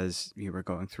tinged because you were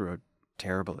going through a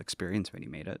terrible experience when you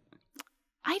made it.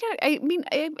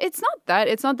 It's not that.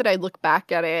 It's not that I look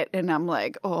back at it and I'm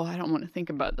like, oh, I don't want to think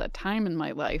about that time in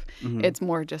my life. Mm-hmm. It's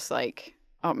more just like,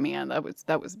 oh man, that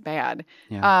was bad.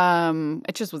 Yeah.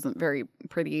 It just wasn't very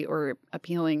pretty or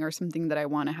appealing or something that I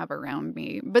want to have around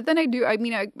me. But then I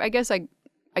guess I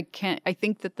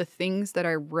think that the things that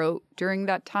I wrote during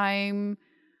that time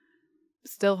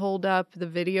still hold up. The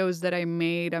videos that I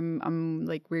made, I'm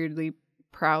like weirdly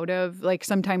proud of. Like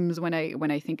sometimes when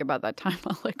I think about that time,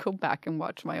 I'll like go back and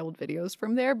watch my old videos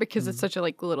from there because it's such a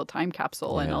like little time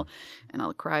capsule, and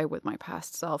I'll cry with my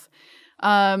past self.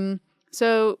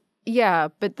 So yeah,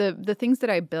 but the things that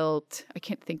I built, I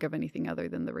can't think of anything other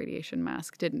than the radiation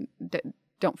mask.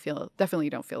 Definitely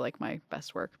don't feel like my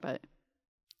best work, but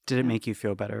did it make you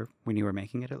feel better when you were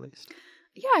making it, at least?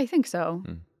 Yeah, I think so.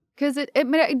 Because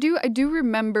I do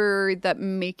remember that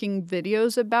making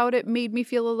videos about it made me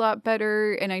feel a lot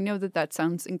better, and I know that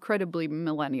sounds incredibly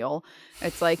millennial.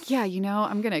 It's like, yeah,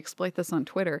 I'm gonna exploit this on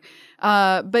Twitter,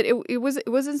 but it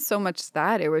wasn't so much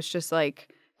that. It was just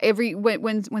like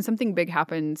when something big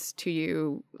happens to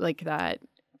you like that,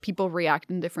 people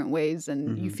react in different ways,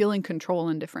 and you feel in control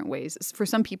in different ways. For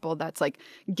some people, that's like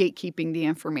gatekeeping the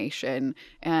information,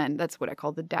 and that's what I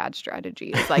call the dad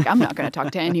strategy. It's like, I'm not going to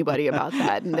talk to anybody about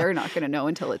that, and they're not going to know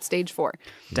until it's stage 4.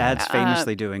 Dad's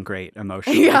famously doing great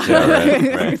emotionally. Yeah.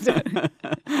 Right.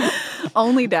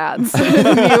 Only dads.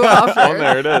 You offer. Oh,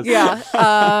 there it is.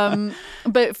 Yeah.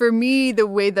 But for me, the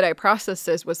way that I processed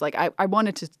this was like, I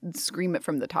wanted to scream it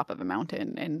from the top of a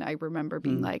mountain. And I remember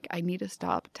being like, I need to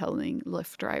stop telling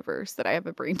Lyft drivers that I have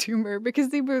a brain tumor, because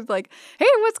they were like, hey,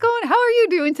 how are you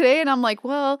doing today? And I'm like,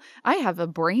 well, I have a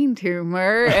brain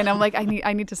tumor. And I'm like,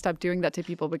 I need to stop doing that to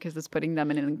people because it's putting them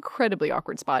in an incredibly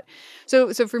awkward spot.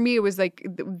 So for me, it was like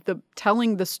the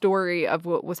telling the story of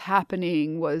what was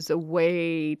happening was a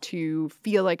way to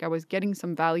feel like I was getting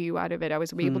some value out of it. I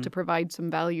was able to provide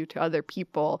some value to other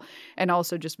people, and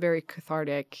also just very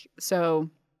cathartic. So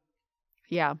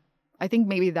yeah, I think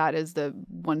maybe that is the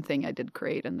one thing I did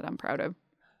create and that I'm proud of.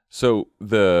 So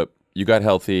you got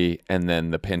healthy, and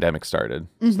then the pandemic started.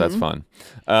 So that's fun.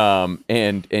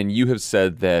 And you have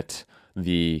said that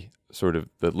the sort of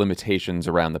the limitations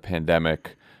around the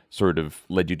pandemic sort of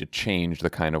led you to change the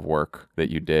kind of work that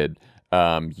you did.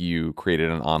 You created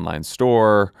an online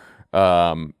store.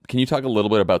 Can you talk a little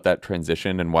bit about that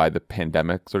transition and why the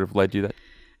pandemic sort of led you that?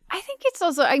 I think it's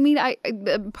also, I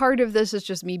part of this is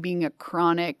just me being a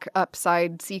chronic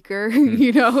upside seeker.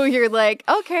 You're like,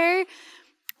 okay,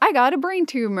 I got a brain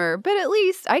tumor, but at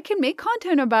least I can make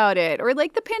content about it. Or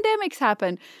like the pandemic's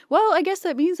happened. Well, I guess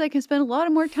that means I can spend a lot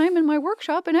more time in my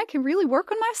workshop and I can really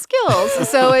work on my skills.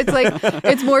 So it's like,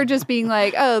 it's more just being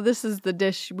like, oh, this is the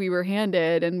dish we were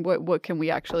handed, and what can we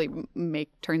actually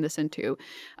turn this into?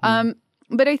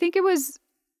 But I think it was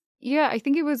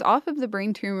off of the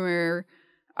brain tumor.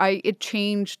 It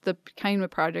changed the kind of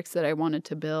projects that I wanted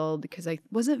to build because I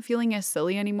wasn't feeling as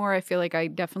silly anymore. I feel like I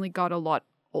definitely got a lot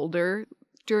older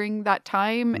during that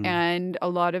time, and a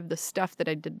lot of the stuff that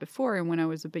I did before and when I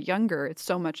was a bit younger, it's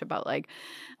so much about like,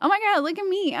 oh my God, look at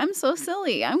me, I'm so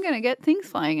silly, I'm gonna get things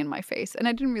flying in my face, and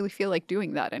I didn't really feel like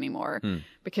doing that anymore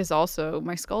because also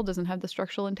my skull doesn't have the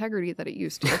structural integrity that it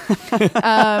used to.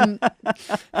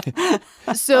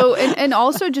 So and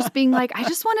also just being like, I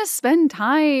just want to spend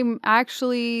time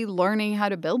actually learning how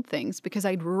to build things, because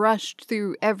I'd rushed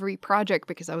through every project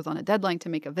because I was on a deadline to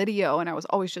make a video, and I was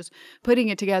always just putting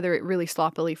it together really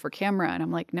sloppily for camera. And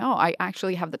I'm like, no, I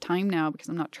actually have the time now, because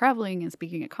I'm not traveling and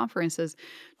speaking at conferences,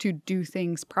 to do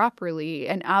things properly.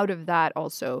 And out of that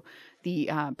also the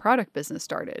product business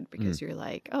started, because you're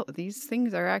like, oh, these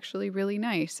things are actually really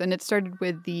nice. And it started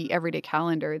with the everyday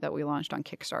calendar that we launched on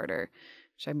Kickstarter,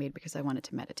 which I made because I wanted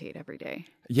to meditate every day.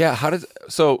 Yeah. How does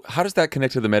that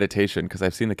connect to the meditation? Because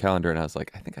I've seen the calendar and I was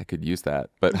like, I think I could use that.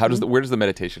 But where does the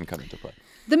meditation come into play?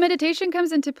 The meditation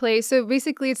comes into play. So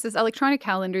basically, it's this electronic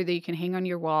calendar that you can hang on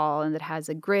your wall, and that has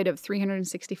a grid of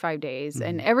 365 days.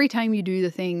 And every time you do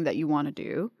the thing that you want to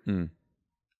do,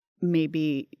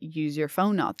 maybe use your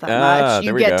phone not that much,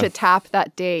 you get to tap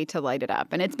that day to light it up.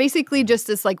 And it's basically just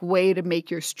this like way to make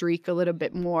your streak a little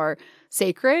bit more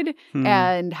sacred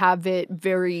and have it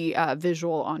very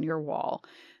visual on your wall.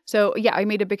 So yeah, I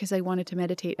made it because I wanted to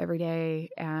meditate every day,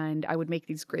 and I would make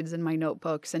these grids in my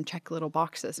notebooks and check little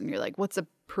boxes. And you're like, what's a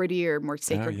prettier, more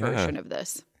sacred version of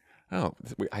this? Oh,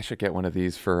 I should get one of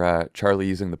these for Charlie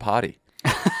using the potty.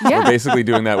 Yeah. We're basically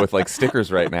doing that with like stickers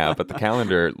right now, but the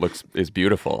calendar is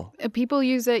beautiful. People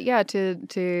use it,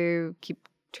 to keep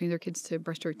train their kids to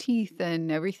brush their teeth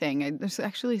and everything. And there's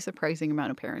actually a surprising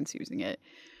amount of parents using it.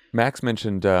 Max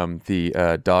mentioned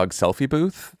the dog selfie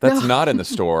booth. That's not in the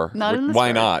store. Not in the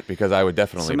Why store. not? Because I would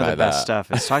definitely Some buy of the best that.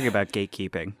 stuff is talking about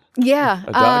gatekeeping. Yeah.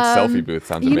 A dog selfie booth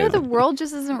sounds You amazing. know, the world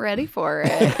just isn't ready for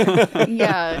it.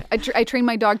 Yeah. I trained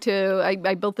my dog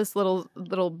I built this little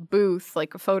booth,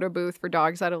 like a photo booth for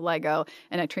dogs out of Lego.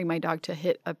 And I trained my dog to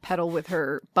hit a pedal with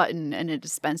her button, and it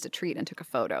dispensed a treat and took a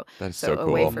photo. That's so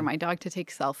a way cool. for my dog to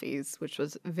take selfies, which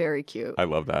was very cute. I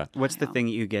love that. What's the thing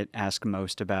you get asked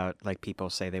most about, like people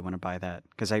say they want to buy that?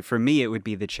 Because for me, it would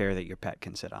be the chair that your pet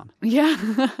can sit on.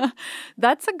 Yeah.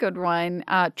 That's a good one.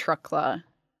 Truckla.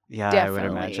 Yeah, Definitely. I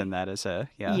would imagine that as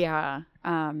yeah. Yeah.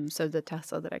 So the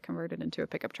Tesla that I converted into a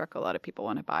pickup truck, a lot of people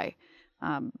want to buy.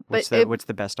 What's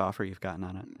the best offer you've gotten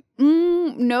on it?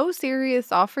 No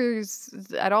serious offers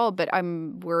at all, but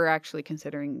we're actually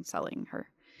considering selling her.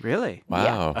 Really?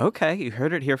 Wow. Okay, you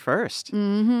heard it here first.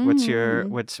 Mm-hmm.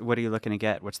 What are you looking to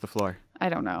get? What's the floor? I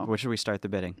don't know. Where should we start the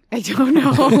bidding? I don't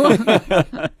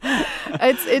know.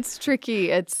 It's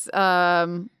tricky. It's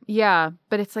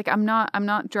but it's like I'm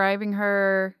not driving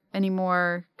her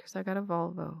anymore because I got a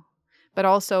Volvo. But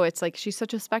also it's like she's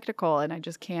such a spectacle, and I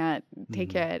just can't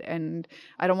take it, and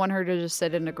I don't want her to just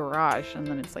sit in a garage, and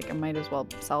then it's like I might as well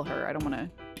sell her. I don't want to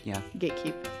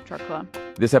gatekeep Truck Club.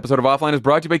 This episode of Offline is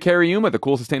brought to you by Cariuma, the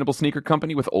cool sustainable sneaker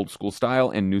company with old school style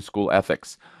and new school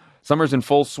ethics. Summer's in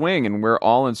full swing, and we're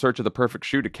all in search of the perfect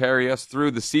shoe to carry us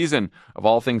through the season of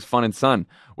all things fun and sun.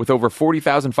 With over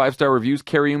 40,000 five-star reviews,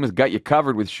 Cariuma's got you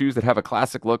covered with shoes that have a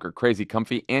classic look, are crazy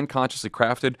comfy, and consciously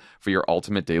crafted for your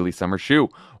ultimate daily summer shoe.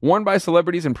 Worn by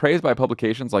celebrities and praised by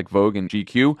publications like Vogue and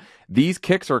GQ, these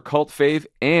kicks are a cult fave,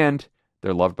 and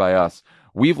they're loved by us.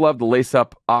 We've loved the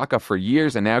lace-up Aka for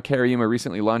years, and now Cariuma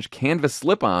recently launched Canvas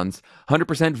slip-ons,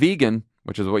 100% vegan,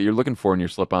 which is what you're looking for in your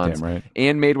slip-ons, Damn right.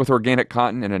 and made with organic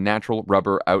cotton and a natural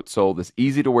rubber outsole. This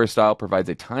easy-to-wear style provides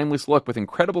a timeless look with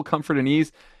incredible comfort and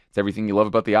ease. It's everything you love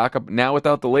about the Aka, now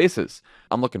without the laces.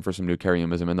 I'm looking for some new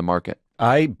Cariumism in the market.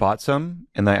 I bought some,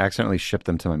 and I accidentally shipped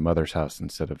them to my mother's house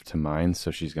instead of to mine,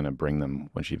 so she's going to bring them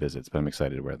when she visits, but I'm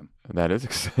excited to wear them. That is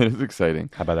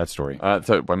exciting. How about that story?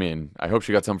 So, I mean, I hope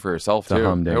she got some for herself, It's a too.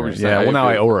 humdinger. I hope Now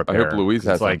I owe her a pair. I hope Louise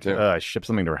has It's like, some, too. I ship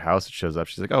something to her house, it shows up,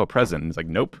 she's like, oh, a present. And it's like,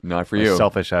 nope. Not for My you.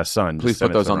 selfish-ass son. Please just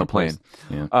sent put it those to on wrong the plane.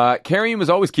 place. Yeah. Carium is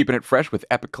always keeping it fresh with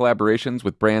epic collaborations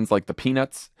with brands like the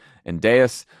Peanuts and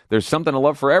Deus. There's something to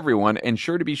love for everyone, and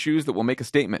sure to be shoes that will make a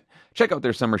statement. Check out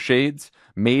their summer shades,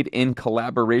 made in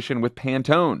collaboration with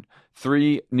Pantone.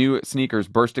 3 new sneakers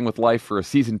bursting with life for a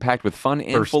season packed with fun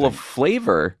and full of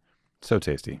flavor. So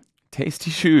tasty. Tasty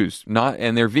shoes,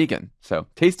 and they're vegan. So,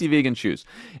 tasty vegan shoes.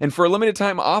 And for a limited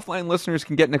time, Offline listeners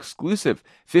can get an exclusive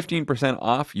 15%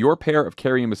 off your pair of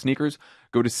Cariuma sneakers.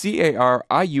 Go to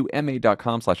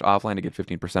cariuma.com/offline to get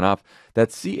 15% off.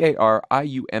 That's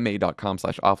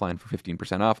cariuma.com/offline for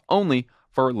 15% off, only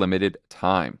for a limited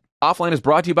time. Offline is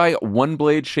brought to you by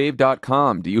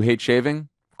onebladeshave.com. Do you hate shaving?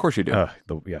 Of course you do.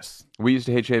 Yes. We used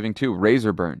to hate shaving too.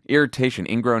 Razor burn, irritation,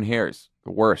 ingrown hairs,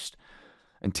 the worst.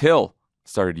 Until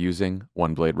started using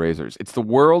One Blade razors. It's the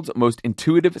world's most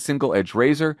intuitive single-edge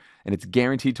razor, and it's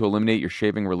guaranteed to eliminate your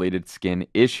shaving-related skin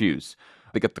issues.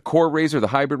 They got the Core razor, the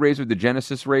Hybrid razor, the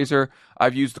Genesis razor.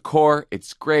 I've used the Core.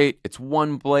 It's great. It's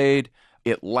one blade.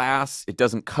 It lasts. It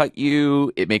doesn't cut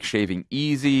you. It makes shaving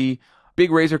easy.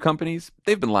 Big razor companies,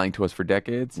 they've been lying to us for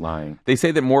decades. Lying. They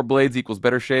say that more blades equals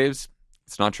better shaves.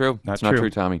 It's not true. It's not true,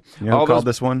 Tommy. You know who called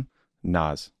this one?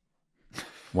 Nas.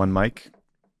 One mic,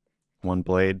 one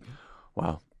blade.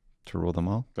 Wow. To rule them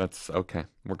all. That's okay.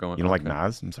 We're going. You don't like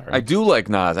Nas? I'm sorry. I do like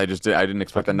Nas. I didn't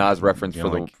expect a Nas reference You for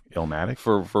don't the like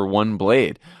Illmatic. for One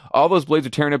Blade. All those blades are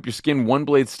tearing up your skin. One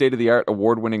Blade's state-of-the-art,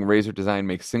 award-winning razor design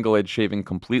makes single-edge shaving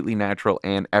completely natural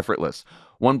and effortless.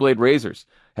 One Blade razors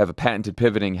have a patented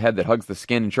pivoting head that hugs the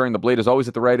skin, ensuring the blade is always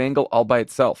at the right angle all by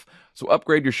itself. So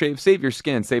upgrade your shave, save your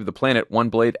skin, save the planet, one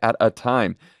blade at a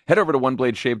time. Head over to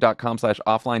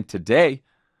onebladeshave.com/offline today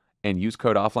and use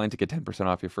code offline to get 10%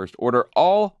 off your first order.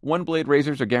 All One Blade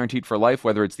razors are guaranteed for life,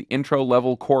 whether it's the intro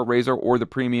level Core razor or the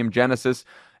premium Genesis.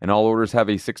 And all orders have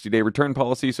a 60-day return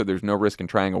policy, so there's no risk in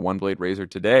trying a One Blade razor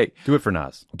today. Do it for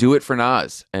Nas. Do it for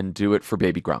Nas, and do it for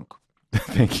Baby Grunk.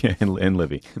 Thank you. And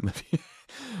Livy.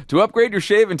 To upgrade your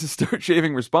shave and to start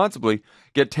shaving responsibly,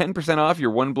 get 10% off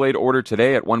your One Blade order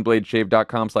today at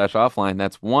onebladeshave.com/offline.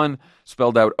 That's one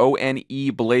spelled out ONE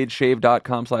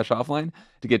bladeshave.com/offline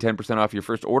to get 10% off your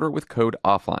first order with code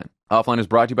OFFLINE. Offline is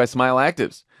brought to you by Smile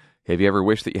Actives. Have you ever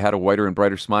wished that you had a whiter and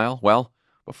brighter smile? Well,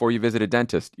 before you visit a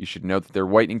dentist, you should know that their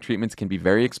whitening treatments can be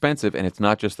very expensive, and it's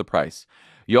not just the price.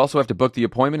 You also have to book the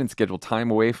appointment and schedule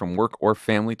time away from work or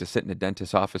family to sit in a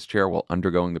dentist's office chair while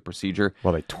undergoing the procedure.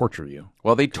 Well, they torture you.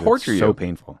 So So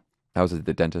painful. I was at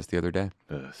the dentist the other day.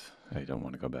 Ugh, I don't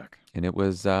want to go back. And it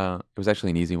was actually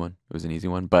an easy one. It was an easy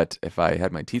one. But if I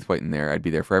had my teeth whitened there, I'd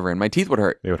be there forever, and my teeth would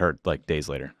hurt. They would hurt like days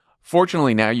later.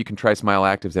 Fortunately, now you can try Smile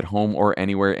Actives at home or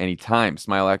anywhere, anytime.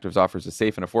 Smile Actives offers a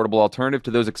safe and affordable alternative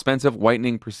to those expensive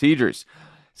whitening procedures.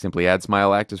 Simply add Smile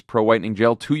Actives Pro Whitening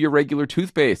Gel to your regular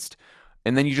toothpaste,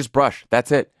 and then you just brush.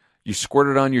 That's it. You squirt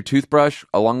it on your toothbrush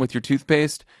along with your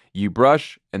toothpaste. You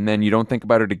brush, and then you don't think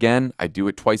about it again. I do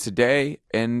it twice a day,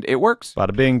 and it works.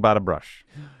 Bada bing, bada brush.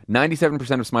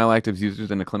 97% of Smile Actives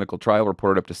users in a clinical trial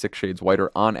reported up to 6 shades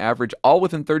whiter on average, all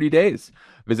within 30 days.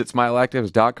 Visit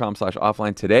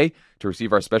smileactives.com/offline today to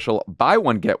receive our special buy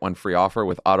one, get one free offer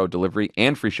with auto delivery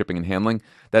and free shipping and handling.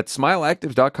 That's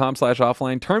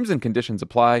smileactives.com/offline. Terms and conditions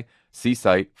apply. See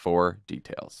site for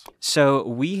details. So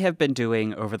we have been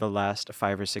doing over the last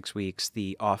 5 or 6 weeks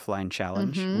the offline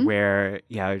challenge where,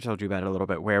 I told you about it a little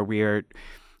bit, where we're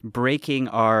breaking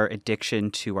our addiction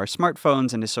to our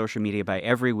smartphones and to social media by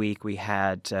every week. We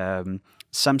had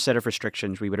some set of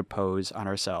restrictions we would impose on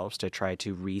ourselves to try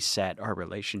to reset our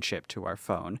relationship to our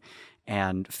phone.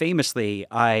 And famously,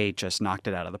 I just knocked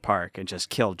it out of the park and just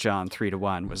killed Jon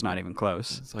 3-1. Was not even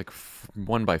close. It's like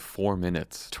won by 4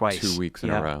 minutes. Twice. 2 weeks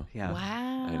in a row. Yeah.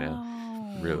 Wow. I know.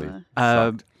 Really.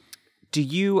 Do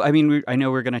you, I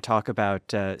know we're going to talk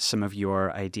about some of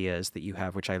your ideas that you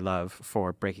have, which I love,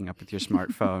 for breaking up with your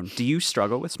smartphone. Do you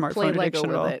struggle with smartphone addiction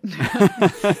at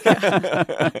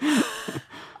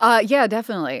all? Yeah,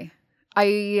 definitely.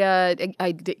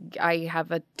 I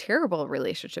have a terrible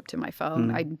relationship to my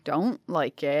phone. I don't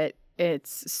like it.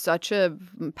 It's such a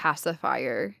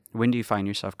pacifier. When do you find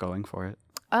yourself going for it?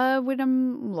 When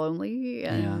I'm lonely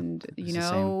and,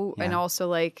 and also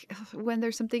like when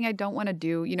there's something I don't want to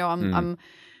do, I'm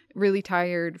really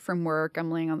tired from work.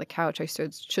 I'm laying on the couch. I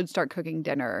should start cooking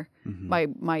dinner.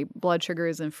 My blood sugar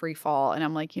is in free fall. And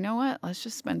I'm like, you know what? Let's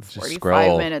just spend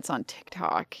 45 minutes on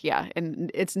TikTok. Yeah. And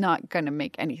it's not going to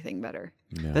make anything better.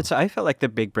 No. I felt like the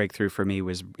big breakthrough for me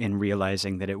was in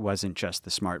realizing that it wasn't just the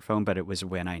smartphone, but it was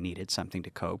when I needed something to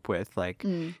cope with, like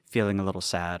feeling a little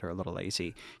sad or a little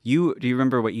lazy. Do you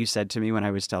remember what you said to me when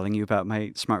I was telling you about my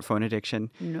smartphone addiction?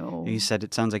 No. You said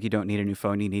it sounds like you don't need a new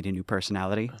phone, you need a new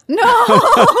personality. No!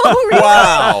 Really?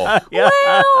 Wow. Yeah. Wow.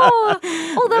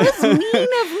 Oh, that was mean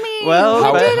of me. Well,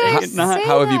 Why but did I it's not- say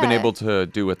How have you been that? able to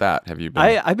do with that? Have you been?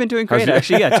 I've been doing great,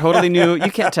 actually. Yeah, totally new.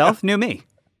 You can't tell. New me.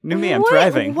 New me. I'm What?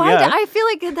 thriving. Why? Yeah. I feel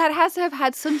like that has to have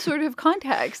had some sort of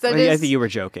context. That Well, I is. think you were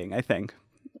joking, I think.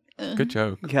 Good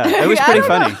joke. Yeah, it was I pretty don't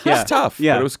funny. Yeah. It's tough,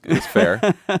 Yeah. but it was fair.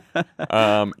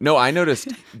 No, I noticed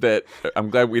that. I'm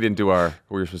glad we didn't do we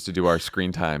were supposed to do our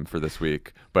screen time for this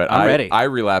week, but I'm ready. I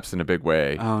relapsed in a big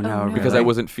way. Oh, no. no. Because really? I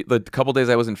wasn't the couple days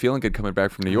I wasn't feeling good coming back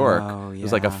from New York. Oh, It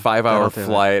was like a yeah. 5-hour That'll do it.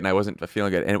 flight, and I wasn't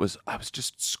feeling good. And I was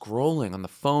just scrolling on the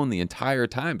phone the entire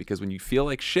time because when you feel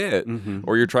like shit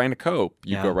or you're trying to cope,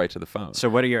 you Yeah. go right to the phone. So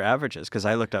what are your averages? Because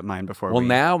I looked up mine before. Well,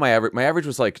 now my average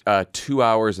was like 2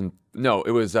 hours and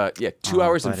it was 2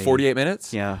 hours and buddy. 48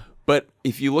 minutes. Yeah. But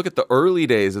if you look at the early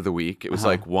days of the week, it was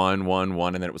like 1, 1,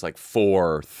 1, and then it was like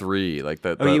 4, 3. Like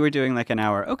you were doing like an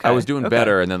hour. Okay. I was doing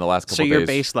better, and then the last couple So your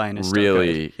days baseline is still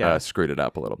really good. Yeah. screwed it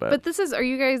up a little bit. But are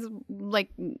you guys like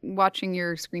watching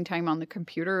your screen time on the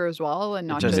computer as well and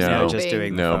not Just- just, no, just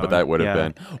doing the no, phone. but that would have Yeah.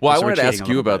 been. Well, I So we're wanted to cheating ask a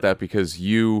you little about bit. that because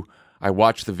I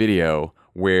watched the video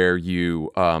where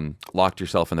you locked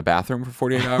yourself in the bathroom for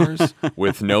 48 hours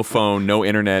with no phone, no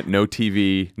internet, no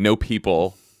TV, no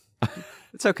people.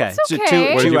 It's okay. It's So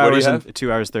okay. What do 2 you hours have? and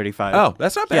 2 hours 35. Oh,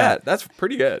 that's not Yeah. bad. That's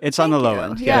pretty good. It's on the Thank low you.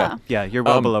 end. Yeah. Yeah, you're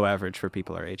well below average for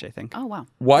people our age, I think. Oh, wow.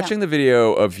 Watching the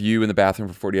video of you in the bathroom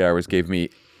for 48 hours gave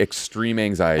me extreme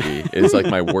anxiety. It's like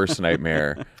my worst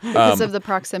nightmare. Because of the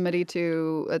proximity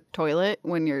to a toilet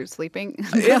when you're sleeping.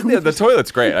 Yeah, the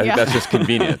toilet's great. I think that's just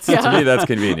convenience. To me, that's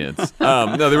convenience.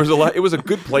 No, there was a lot. It was a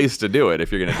good place to do it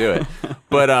if you're going to do it.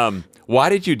 But why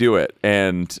did you do it,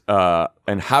 and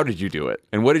how did you do it,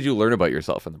 and what did you learn about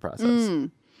yourself in the process?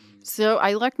 So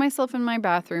I locked myself in my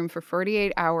bathroom for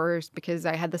 48 hours because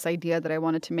I had this idea that I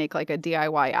wanted to make like a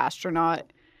DIY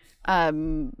astronaut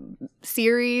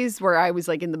series where I was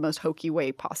like in the most hokey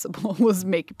way possible was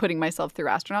putting myself through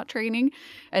astronaut training,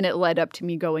 and it led up to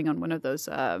me going on one of those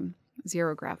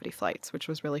zero gravity flights, which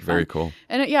was really fun. Very cool.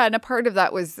 And and a part of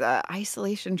that was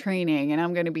isolation training, and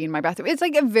I'm going to be in my bathroom. It's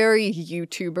like a very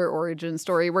YouTuber origin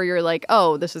story where you're like,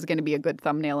 oh, this is going to be a good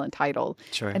thumbnail and title.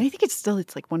 Sure. And I think it's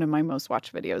like one of my most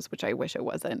watched videos, which I wish it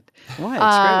wasn't.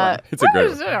 Why? It's a great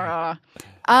one. It's a great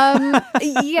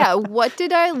one. Yeah. What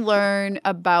did I learn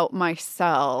about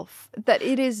myself? That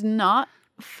it is not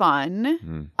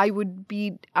fun. I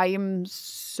am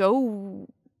so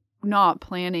not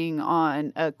planning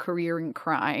on a career in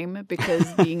crime because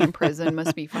being in prison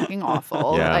must be fucking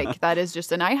awful. Yeah. Like that is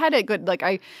just, and I had a good, like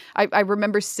I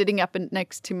remember sitting up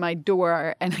next to my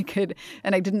door and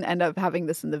I didn't end up having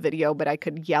this in the video, but I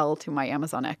could yell to my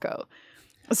Amazon Echo.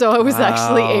 So I was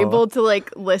actually able to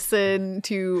like listen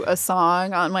to a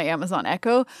song on my Amazon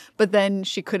Echo, but then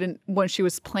when she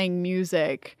was playing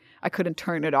music, I couldn't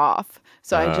turn it off.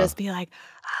 So I'd just be like,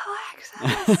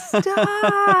 Alexa,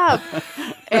 stop.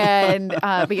 And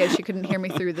but yeah, she couldn't hear me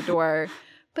through the door.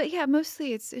 But yeah,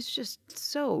 mostly it's just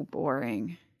so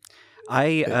boring.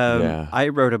 I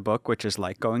wrote a book which is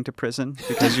like going to prison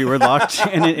because you were locked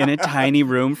in a tiny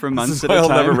room for months at a time. I'll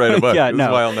never write a book. Yeah, This is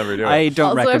why I'll never do it. I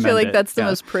don't also, recommend it. I feel like that's the Yeah.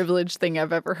 most privileged thing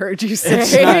I've ever heard you say.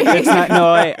 It's not. No,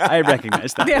 I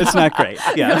recognize that. Yeah. It's not great.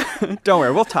 Yeah, don't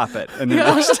worry, we'll top it. And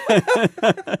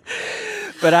then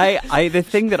But the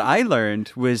thing that I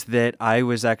learned was that I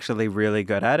was actually really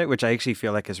good at it, which I actually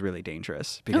feel like is really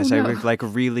dangerous because I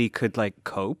really could like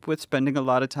cope with spending a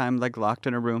lot of time like locked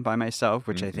in a room by myself,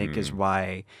 which I think is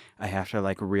why I have to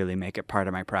like really make it part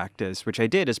of my practice, which I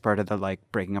did as part of the like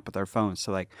breaking up with our phones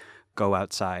to like go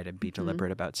outside and be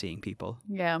deliberate about seeing people.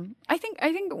 Yeah. I think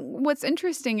what's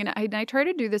interesting, and I try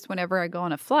to do this whenever I go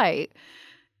on a flight,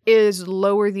 is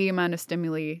lower the amount of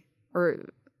stimulus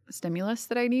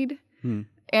that I need.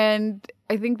 And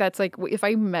I think that's like if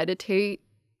I meditate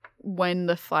when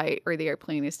the flight or the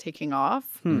airplane is taking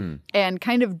off and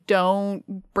kind of don't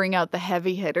bring out the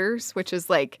heavy hitters, which is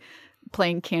like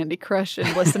playing Candy Crush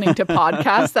and listening to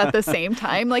podcasts at the same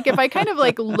time. Like if I kind of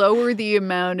like lower the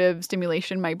amount of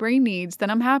stimulation my brain needs, then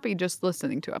I'm happy just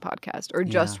listening to a podcast or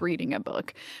just reading a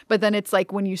book. But then it's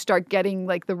like when you start getting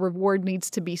like the reward needs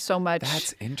to be so much.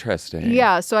 That's interesting.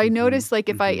 Yeah. So I notice like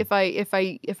if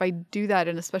I do that,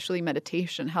 and especially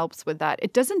meditation helps with that,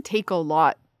 it doesn't take a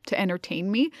lot to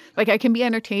entertain me. Like I can be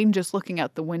entertained just looking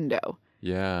out the window.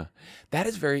 Yeah. That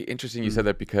is very interesting you said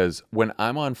that because when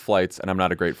I'm on flights, and I'm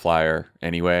not a great flyer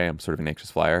anyway, I'm sort of an anxious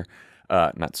flyer.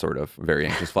 Not sort of, very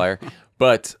anxious flyer.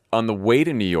 But on the way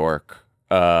to New York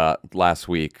last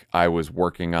week, I was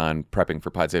working on prepping for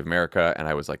Pod Save America, and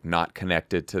I was like not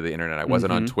connected to the internet. I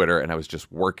wasn't on Twitter, and I was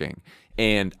just working.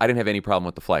 And I didn't have any problem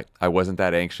with the flight. I wasn't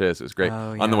that anxious. It was great.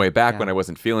 On the way back when I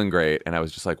wasn't feeling great and I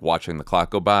was just like watching the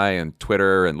clock go by and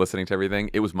Twitter and listening to everything,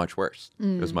 it was much worse.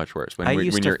 It was much worse. When I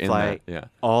used you're to fly in that,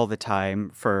 all the time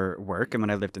for work. And when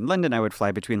I lived in London, I would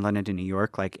fly between London and New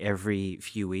York like every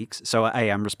few weeks. So I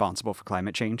am responsible for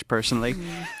climate change personally.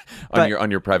 on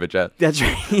your private jet. That's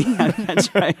right. Yeah,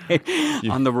 that's right.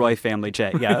 On the Roy family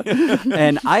jet, yeah.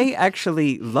 And I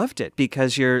actually loved it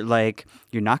because you're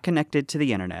not connected to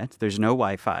the internet. There's no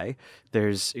Wi-Fi.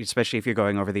 Especially if you're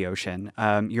going over the ocean,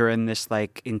 you're in this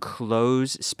like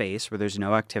enclosed space where there's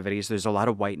no activities. There's a lot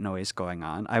of white noise going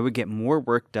on. I would get more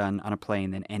work done on a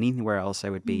plane than anywhere else I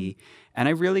would be. And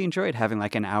I really enjoyed having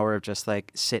like an hour of just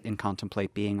like sit and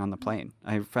contemplate being on the plane.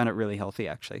 I found it really healthy,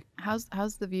 actually. How's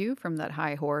the view from that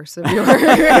high horse of yours?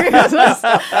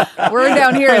 We're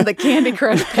down here in the Candy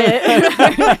Crush pit.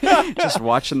 Just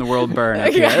watching the world burn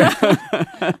up here.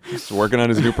 Just working on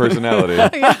his new personality.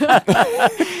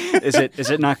 Is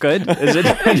it not good? Is it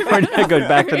we're gonna go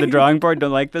back to the drawing board?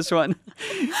 Don't like this one?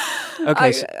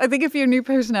 Okay. I think if your new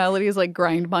personality is like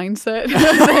grind mindset,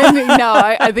 then no,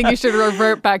 I think you should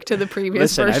revert back to the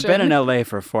previous version. I've been in LA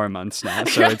for 4 months now,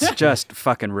 so it's just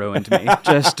fucking ruined me.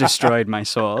 Just destroyed my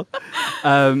soul.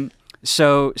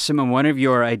 So, Simone, one of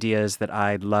your ideas that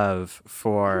I love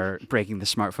for breaking the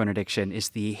smartphone addiction is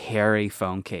the hairy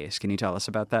phone case. Can you tell us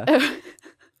about that?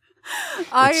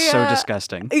 It's so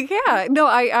disgusting. Yeah. No,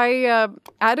 I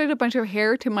added a bunch of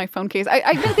hair to my phone case.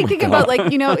 I've been thinking about like,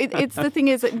 it's the thing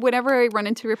is that whenever I run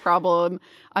into a problem,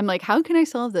 I'm like, how can I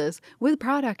solve this with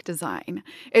product design?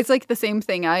 It's like the same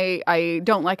thing. I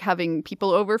don't like having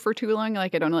people over for too long.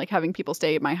 Like I don't like having people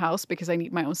stay at my house because I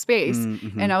need my own space.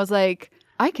 And I was like,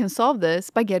 I can solve this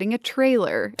by getting a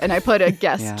trailer. And I put a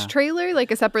guest trailer,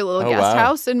 like a separate little guest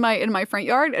house in my front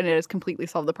yard, and it has completely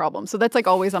solved the problem. So that's like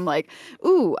always I'm like,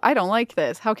 ooh, I don't like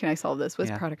this. How can I solve this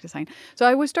with product design? So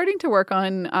I was starting to work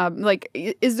on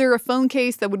is there a phone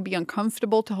case that would be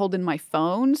uncomfortable to hold in my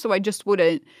phone so I just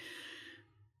wouldn't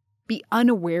be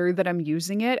unaware that I'm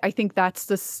using it. I think that's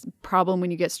this problem when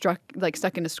you get stuck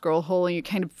in a scroll hole and you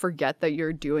kind of forget that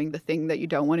you're doing the thing that you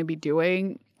don't want to be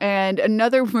doing. And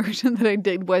another version that I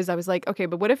did was I was like, okay,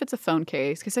 but what if it's a phone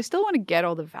case? Because I still want to get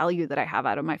all the value that I have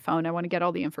out of my phone. I want to get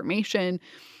all the information.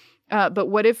 But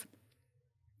what if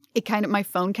my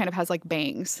phone kind of has like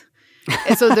bangs?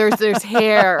 And so there's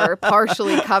hair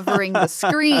partially covering the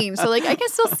screen. So like I can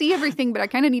still see everything, but I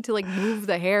kind of need to like move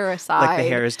the hair aside. Like the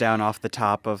hair is down off the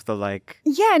top of the like.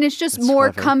 Yeah, and it's just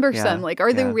more cumbersome. Like,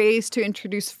 are there ways to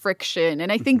introduce friction?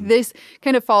 And I think this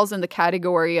kind of falls in the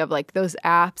category of like those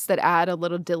apps that add a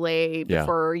little delay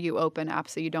before you open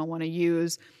apps that you don't want to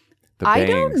use. I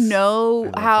don't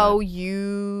know how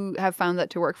you have found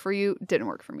that to work for you. It didn't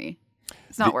work for me.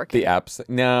 It's not working. The apps.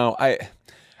 No,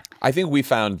 I think we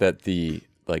found that the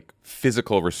like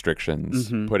physical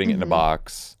restrictions, putting it in a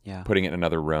box, putting it in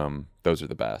another room, those are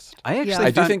the best. I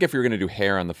do think if you're going to do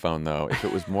hair on the phone, though, if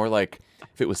it was more like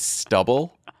if it was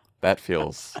stubble, that's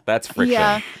friction.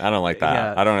 Yeah. I don't like that.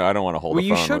 Yeah. I don't want to hold the phone.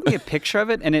 Well, you showed me a picture of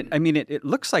it, and it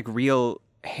looks like real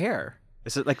hair.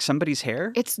 Is it like somebody's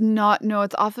hair? It's not. No,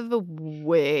 it's off of a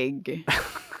wig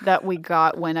that we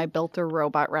got when I built a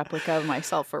robot replica of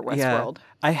myself for Westworld. Yeah.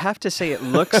 I have to say it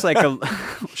looks like a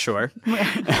sure.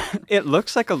 It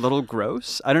looks like a little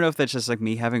gross. I don't know if that's just like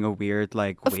me having a weird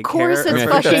like wig hair. Of course it's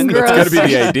fucking gross. That's got to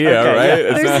be the idea, right?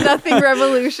 Yeah. There's nothing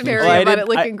revolutionary about it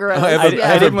looking gross. I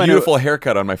have a beautiful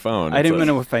haircut on my phone. I didn't want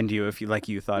to offend you if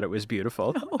you thought it was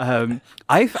beautiful.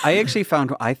 I actually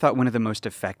I thought one of the most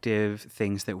effective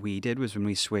things that we did was when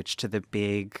we switched to the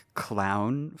big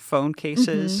clown phone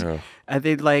cases.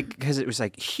 They because it was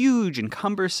like huge and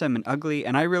cumbersome and ugly,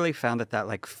 and I really found that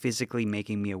like physically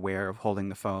making me aware of holding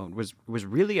the phone was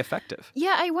really effective.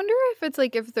 Yeah, I wonder if it's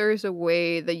like if there's a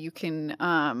way that you can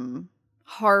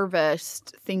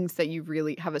harvest things that you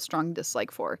really have a strong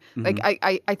dislike for. Like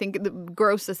I think the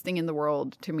grossest thing in the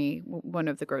world to me, one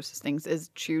of the grossest things is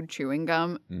chewing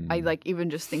gum. I like even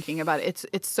just thinking about it.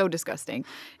 It's so disgusting.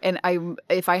 And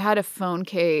if I had a phone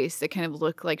case that kind of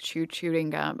looked like chewing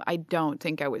gum, I don't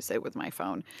think I would sit with my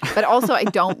phone. But also I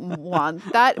don't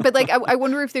want that. But like I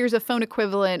wonder if there's a phone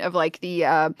equivalent of like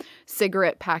the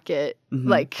cigarette packet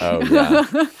like PSA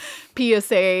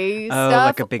stuff.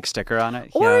 Like a big sticker on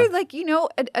it. Or like,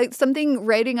 something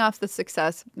writing off the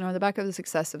back of the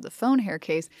success of the phone hair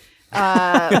case.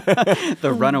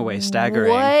 The runaway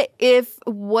staggering.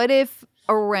 What if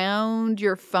around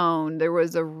your phone there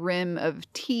was a rim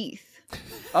of teeth?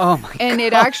 Oh my God. And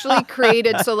it actually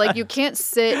created, so like you can't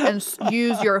sit and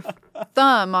use your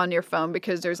thumb on your phone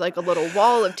because there's like a little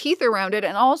wall of teeth around it.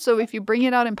 And also if you bring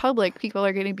it out in public, people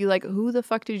are going to be like, who the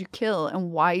fuck did you kill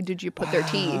and why did you put their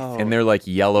teeth? And they're like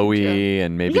yellowy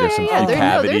and maybe there's some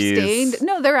cavities. They're stained.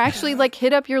 No, they're actually like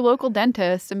hit up your local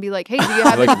dentist and be like, hey, do you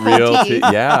have like real teeth?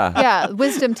 Yeah,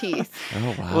 wisdom teeth.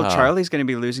 Oh, wow. Well, Charlie's going to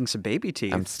be losing some baby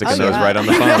teeth. I'm sticking those right on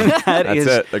the phone. That's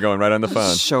it. They're going right on the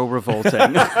phone. So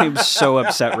revolting. I'm so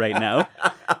upset right now.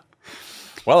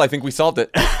 Well, I think we solved it.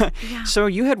 So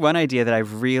you had one idea that I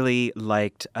really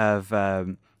liked of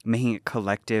making it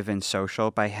collective and social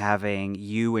by having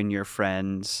you and your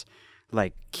friends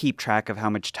like keep track of how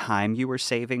much time you were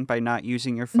saving by not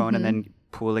using your phone and then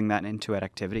pooling that into an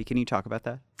activity. Can you talk about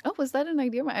that? Oh, was that an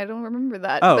idea? I don't remember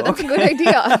that. But that's a good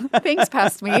idea. Thanks,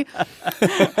 past me.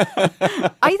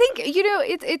 I think,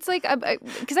 it's like,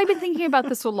 because I've been thinking about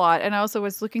this a lot. And I also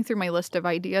was looking through my list of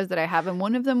ideas that I have. And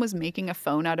one of them was making a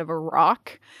phone out of a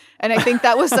rock. And I think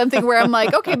that was something where I'm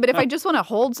like, okay, but if I just want to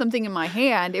hold something in my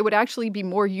hand, it would actually be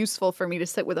more useful for me to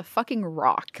sit with a fucking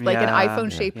rock, like an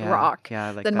iPhone-shaped rock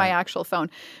than my actual phone.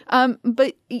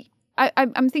 But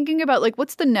I'm thinking about, like,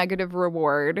 what's the negative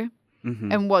reward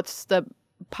and what's the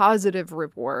positive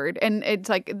reward? And it's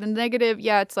like the negative,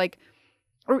 it's like,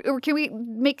 or can we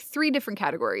make three different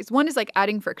categories? One is like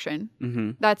adding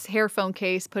friction. That's hair phone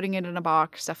case, putting it in a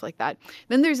box, stuff like that.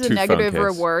 Then there's a negative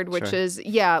reward, which is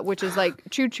like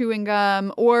chewing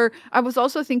gum. Or I was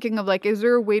also thinking of like, is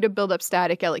there a way to build up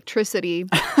static electricity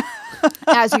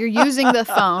as you're using the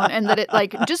phone and that it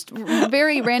like just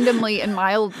very randomly and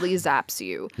mildly zaps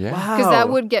you? Because that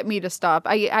would get me to stop.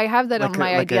 I have that on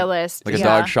my idea list. Like a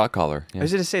dog shot collar. I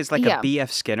was going to say it's like a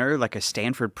B.F. Skinner, like a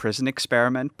Stanford prison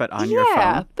experiment, but on your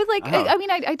phone. But like,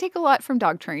 I take a lot from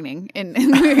dog training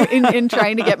in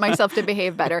trying to get myself to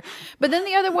behave better. But then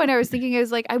the other one I was thinking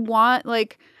is like, I want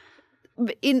like,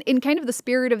 in kind of the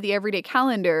spirit of the everyday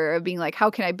calendar of being like,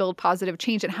 how can I build positive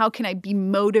change and how can I be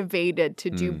motivated to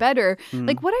do better?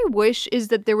 Like what I wish is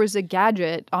that there was a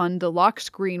gadget on the lock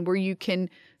screen where you can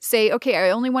say, okay, I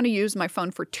only want to use my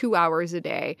phone for 2 hours a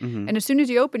day. And as soon as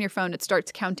you open your phone, it starts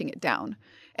counting it down.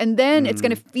 And then it's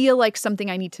going to feel like something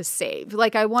I need to save.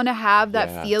 Like I want to have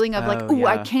that feeling of like,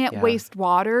 I can't waste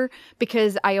water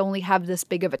because I only have this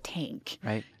big of a tank.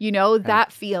 Right. You know,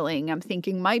 that feeling I'm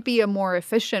thinking might be a more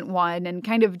efficient one, and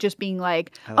kind of just being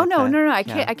like, no, I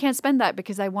can't spend that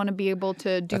because I want to be able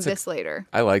to do this later.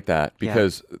 I like that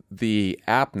because the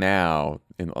app now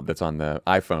that's on the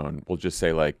iPhone will just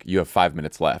say like you have 5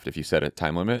 minutes left if you set a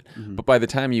time limit. But by the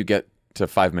time you get to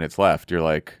 5 minutes left, you're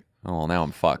like, oh, well, now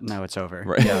I'm fucked. Now it's over.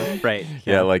 Right. Yeah. Right.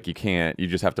 Yeah, like you can't. You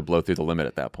just have to blow through the limit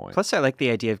at that point. Plus, I like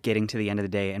the idea of getting to the end of the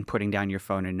day and putting down your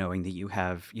phone and knowing that you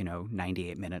have,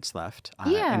 98 minutes left.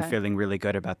 And feeling really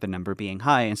good about the number being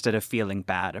high instead of feeling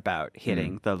bad about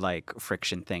hitting the like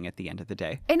friction thing at the end of the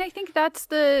day. And I think that's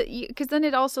because then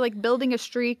it also like building a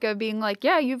streak of being like,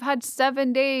 you've had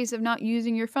 7 days of not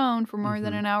using your phone for more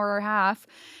than an hour or a half.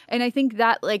 And I think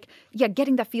that like,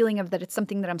 getting that feeling of that it's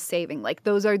something that I'm saving. Like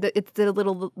those are it's the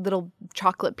little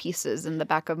chocolate pieces in the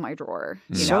back of my drawer.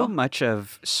 So much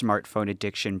of smartphone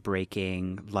addiction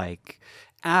breaking, like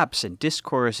apps and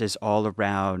discourse is all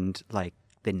around like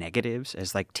the negatives,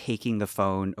 as like taking the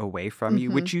phone away from you,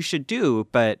 which you should do.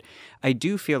 But I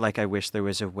do feel like I wish there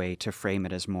was a way to frame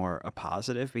it as more a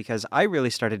positive, because I really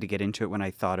started to get into it when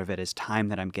I thought of it as time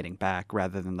that I'm getting back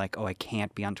rather than like, I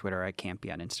can't be on Twitter, I can't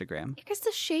be on Instagram. Because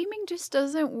the shaming just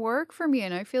doesn't work for me.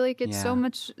 And I feel like it's so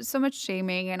much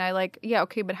shaming. And I like,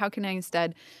 okay, but how can I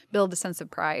instead build a sense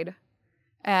of pride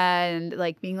and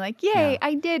like being like, yay,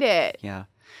 I did it. Yeah.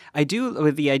 I do,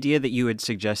 with the idea that you had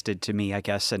suggested to me, I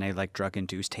guess, in a like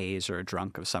drug-induced haze or a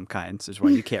drunk of some kinds, is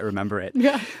why you can't remember it,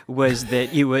 was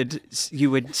that you would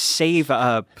save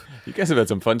up. You guys have had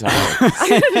some fun times.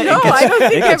 I don't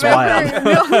think I've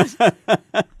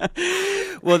ever.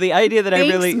 Well, the idea that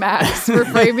Thanks, I really... Max, for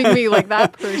framing me like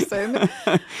that person.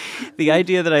 The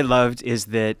idea that I loved is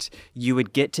that you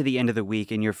would get to the end of the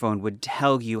week and your phone would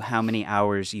tell you how many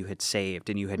hours you had saved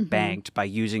and you had banked by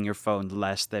using your phone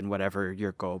less than whatever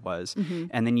your goal was.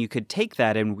 And then you could take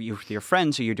that and with your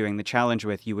friends who you're doing the challenge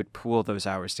with, you would pool those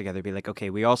hours together, be like,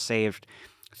 okay, we all saved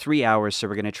 3 hours, so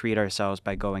we're going to treat ourselves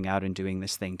by going out and doing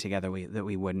this thing together that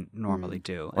we wouldn't normally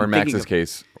do. Or in Max's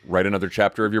case, write another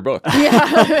chapter of your book.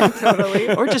 Yeah,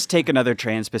 totally. Or just take another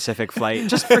trans-Pacific flight,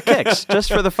 just for kicks,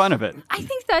 just for the fun of it. I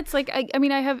think that's like, I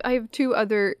mean, I have two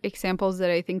other examples that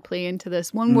I think play into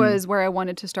this. One was where I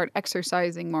wanted to start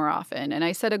exercising more often. And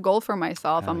I set a goal for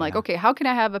myself. I'm like, okay, how can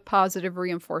I have a positive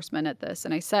reinforcement at this?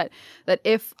 And I set that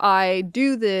if I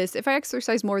do this, if I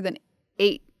exercise more than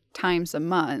 8 times a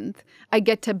month, I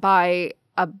get to buy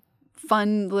a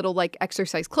fun little like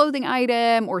exercise clothing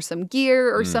item or some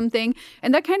gear or something.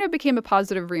 And that kind of became a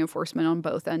positive reinforcement on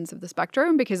both ends of the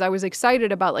spectrum, because I was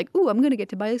excited about like, ooh, I'm going to get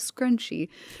to buy a scrunchie.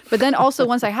 But then also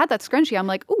once I had that scrunchie, I'm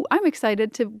like, ooh, I'm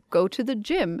excited to go to the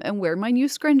gym and wear my new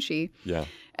scrunchie. Yeah.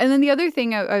 And then the other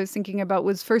thing I was thinking about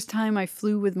was first time I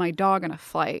flew with my dog on a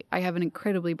flight. I have an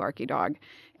incredibly barky dog,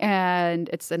 and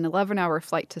it's an 11-hour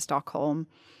flight to Stockholm.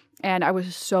 And I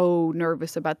was so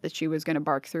nervous about that she was going to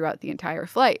bark throughout the entire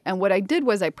flight. And what I did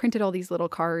was I printed all these little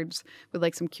cards with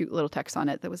like some cute little text on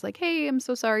it that was like, hey, I'm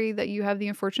so sorry that you have the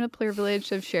unfortunate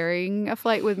privilege of sharing a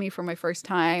flight with me for my first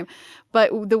time.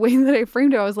 But the way that I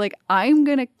framed it, I was like, I'm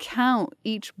going to count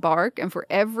each bark. And for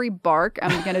every bark,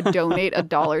 I'm going to donate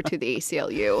 $1 to the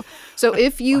ACLU. So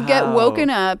if you get woken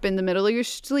up in the middle of your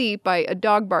sleep by a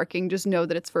dog barking, just know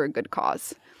that it's for a good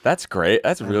cause. That's great.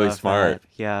 That's really smart. That.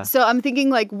 Yeah. So I'm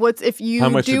thinking like, what's if you How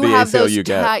much do did the have ACLU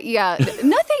those? get?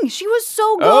 Nothing. She was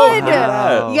so good. Oh,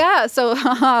 wow. Yeah. So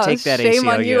take that, shame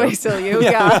on you, ACLU.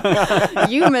 Yeah,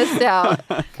 you missed out.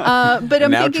 But I'm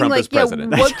now thinking Trump like, is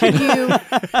president. what could you?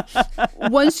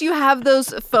 Once you have those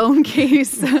phone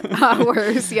case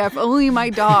hours, if only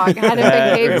my dog hadn't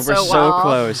behaved We're so so well.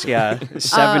 close. Yeah,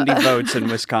 70 votes in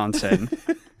Wisconsin.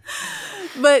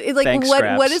 But it's like, Thanks, what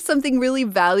Scraps. is something really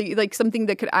like something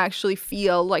that could actually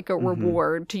feel like a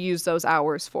reward to use those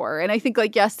hours for? And I think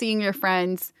like, yes, seeing your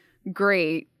friends,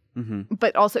 great.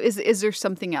 But also, is there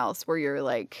something else where you're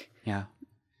like,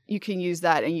 you can use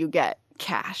that and you get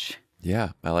cash? Yeah,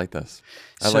 I like this.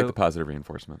 I So- like the positive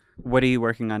reinforcement. What are you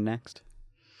working on next?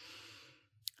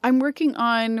 I'm working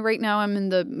on right now. I'm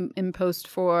in post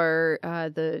for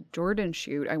the Jordan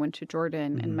shoot. I went to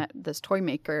Jordan and met this toy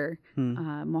maker,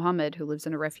 Mohammed, who lives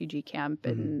in a refugee camp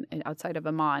in outside of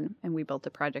Amman, and we built a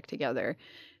project together.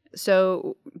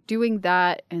 So doing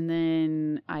that, and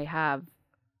then I have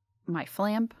my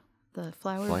flamp, the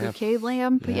flower bouquet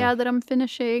lamp, that I'm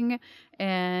finishing,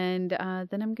 and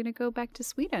then I'm gonna go back to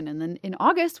Sweden, and then in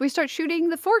August we start shooting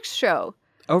the Forks show.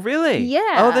 Oh, really?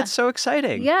 Yeah. Oh, that's so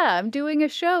exciting. Yeah, I'm doing a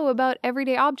show about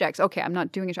everyday objects. Okay, I'm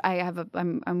not doing a show.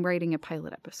 I'm writing a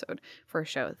pilot episode for a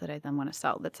show that I then want to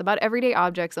sell. That's about everyday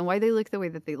objects and why they look the way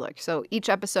that they look. So each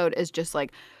episode is just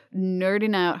like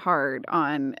nerding out hard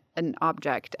on an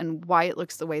object and why it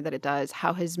looks the way that it does,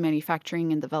 how his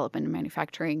manufacturing and development and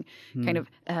manufacturing kind of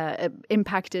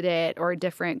impacted it, or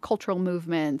different cultural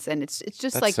movements. And it's just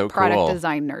That's like so product cool.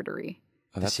 design nerdery.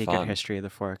 Oh, The that's secret fun. history of the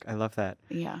fork. I love that.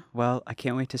 Yeah. Well, I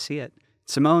can't wait to see it.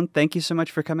 Simone, thank you so much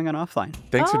for coming on Offline.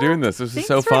 Thanks for doing this. This is Thanks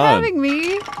so for fun. having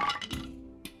me.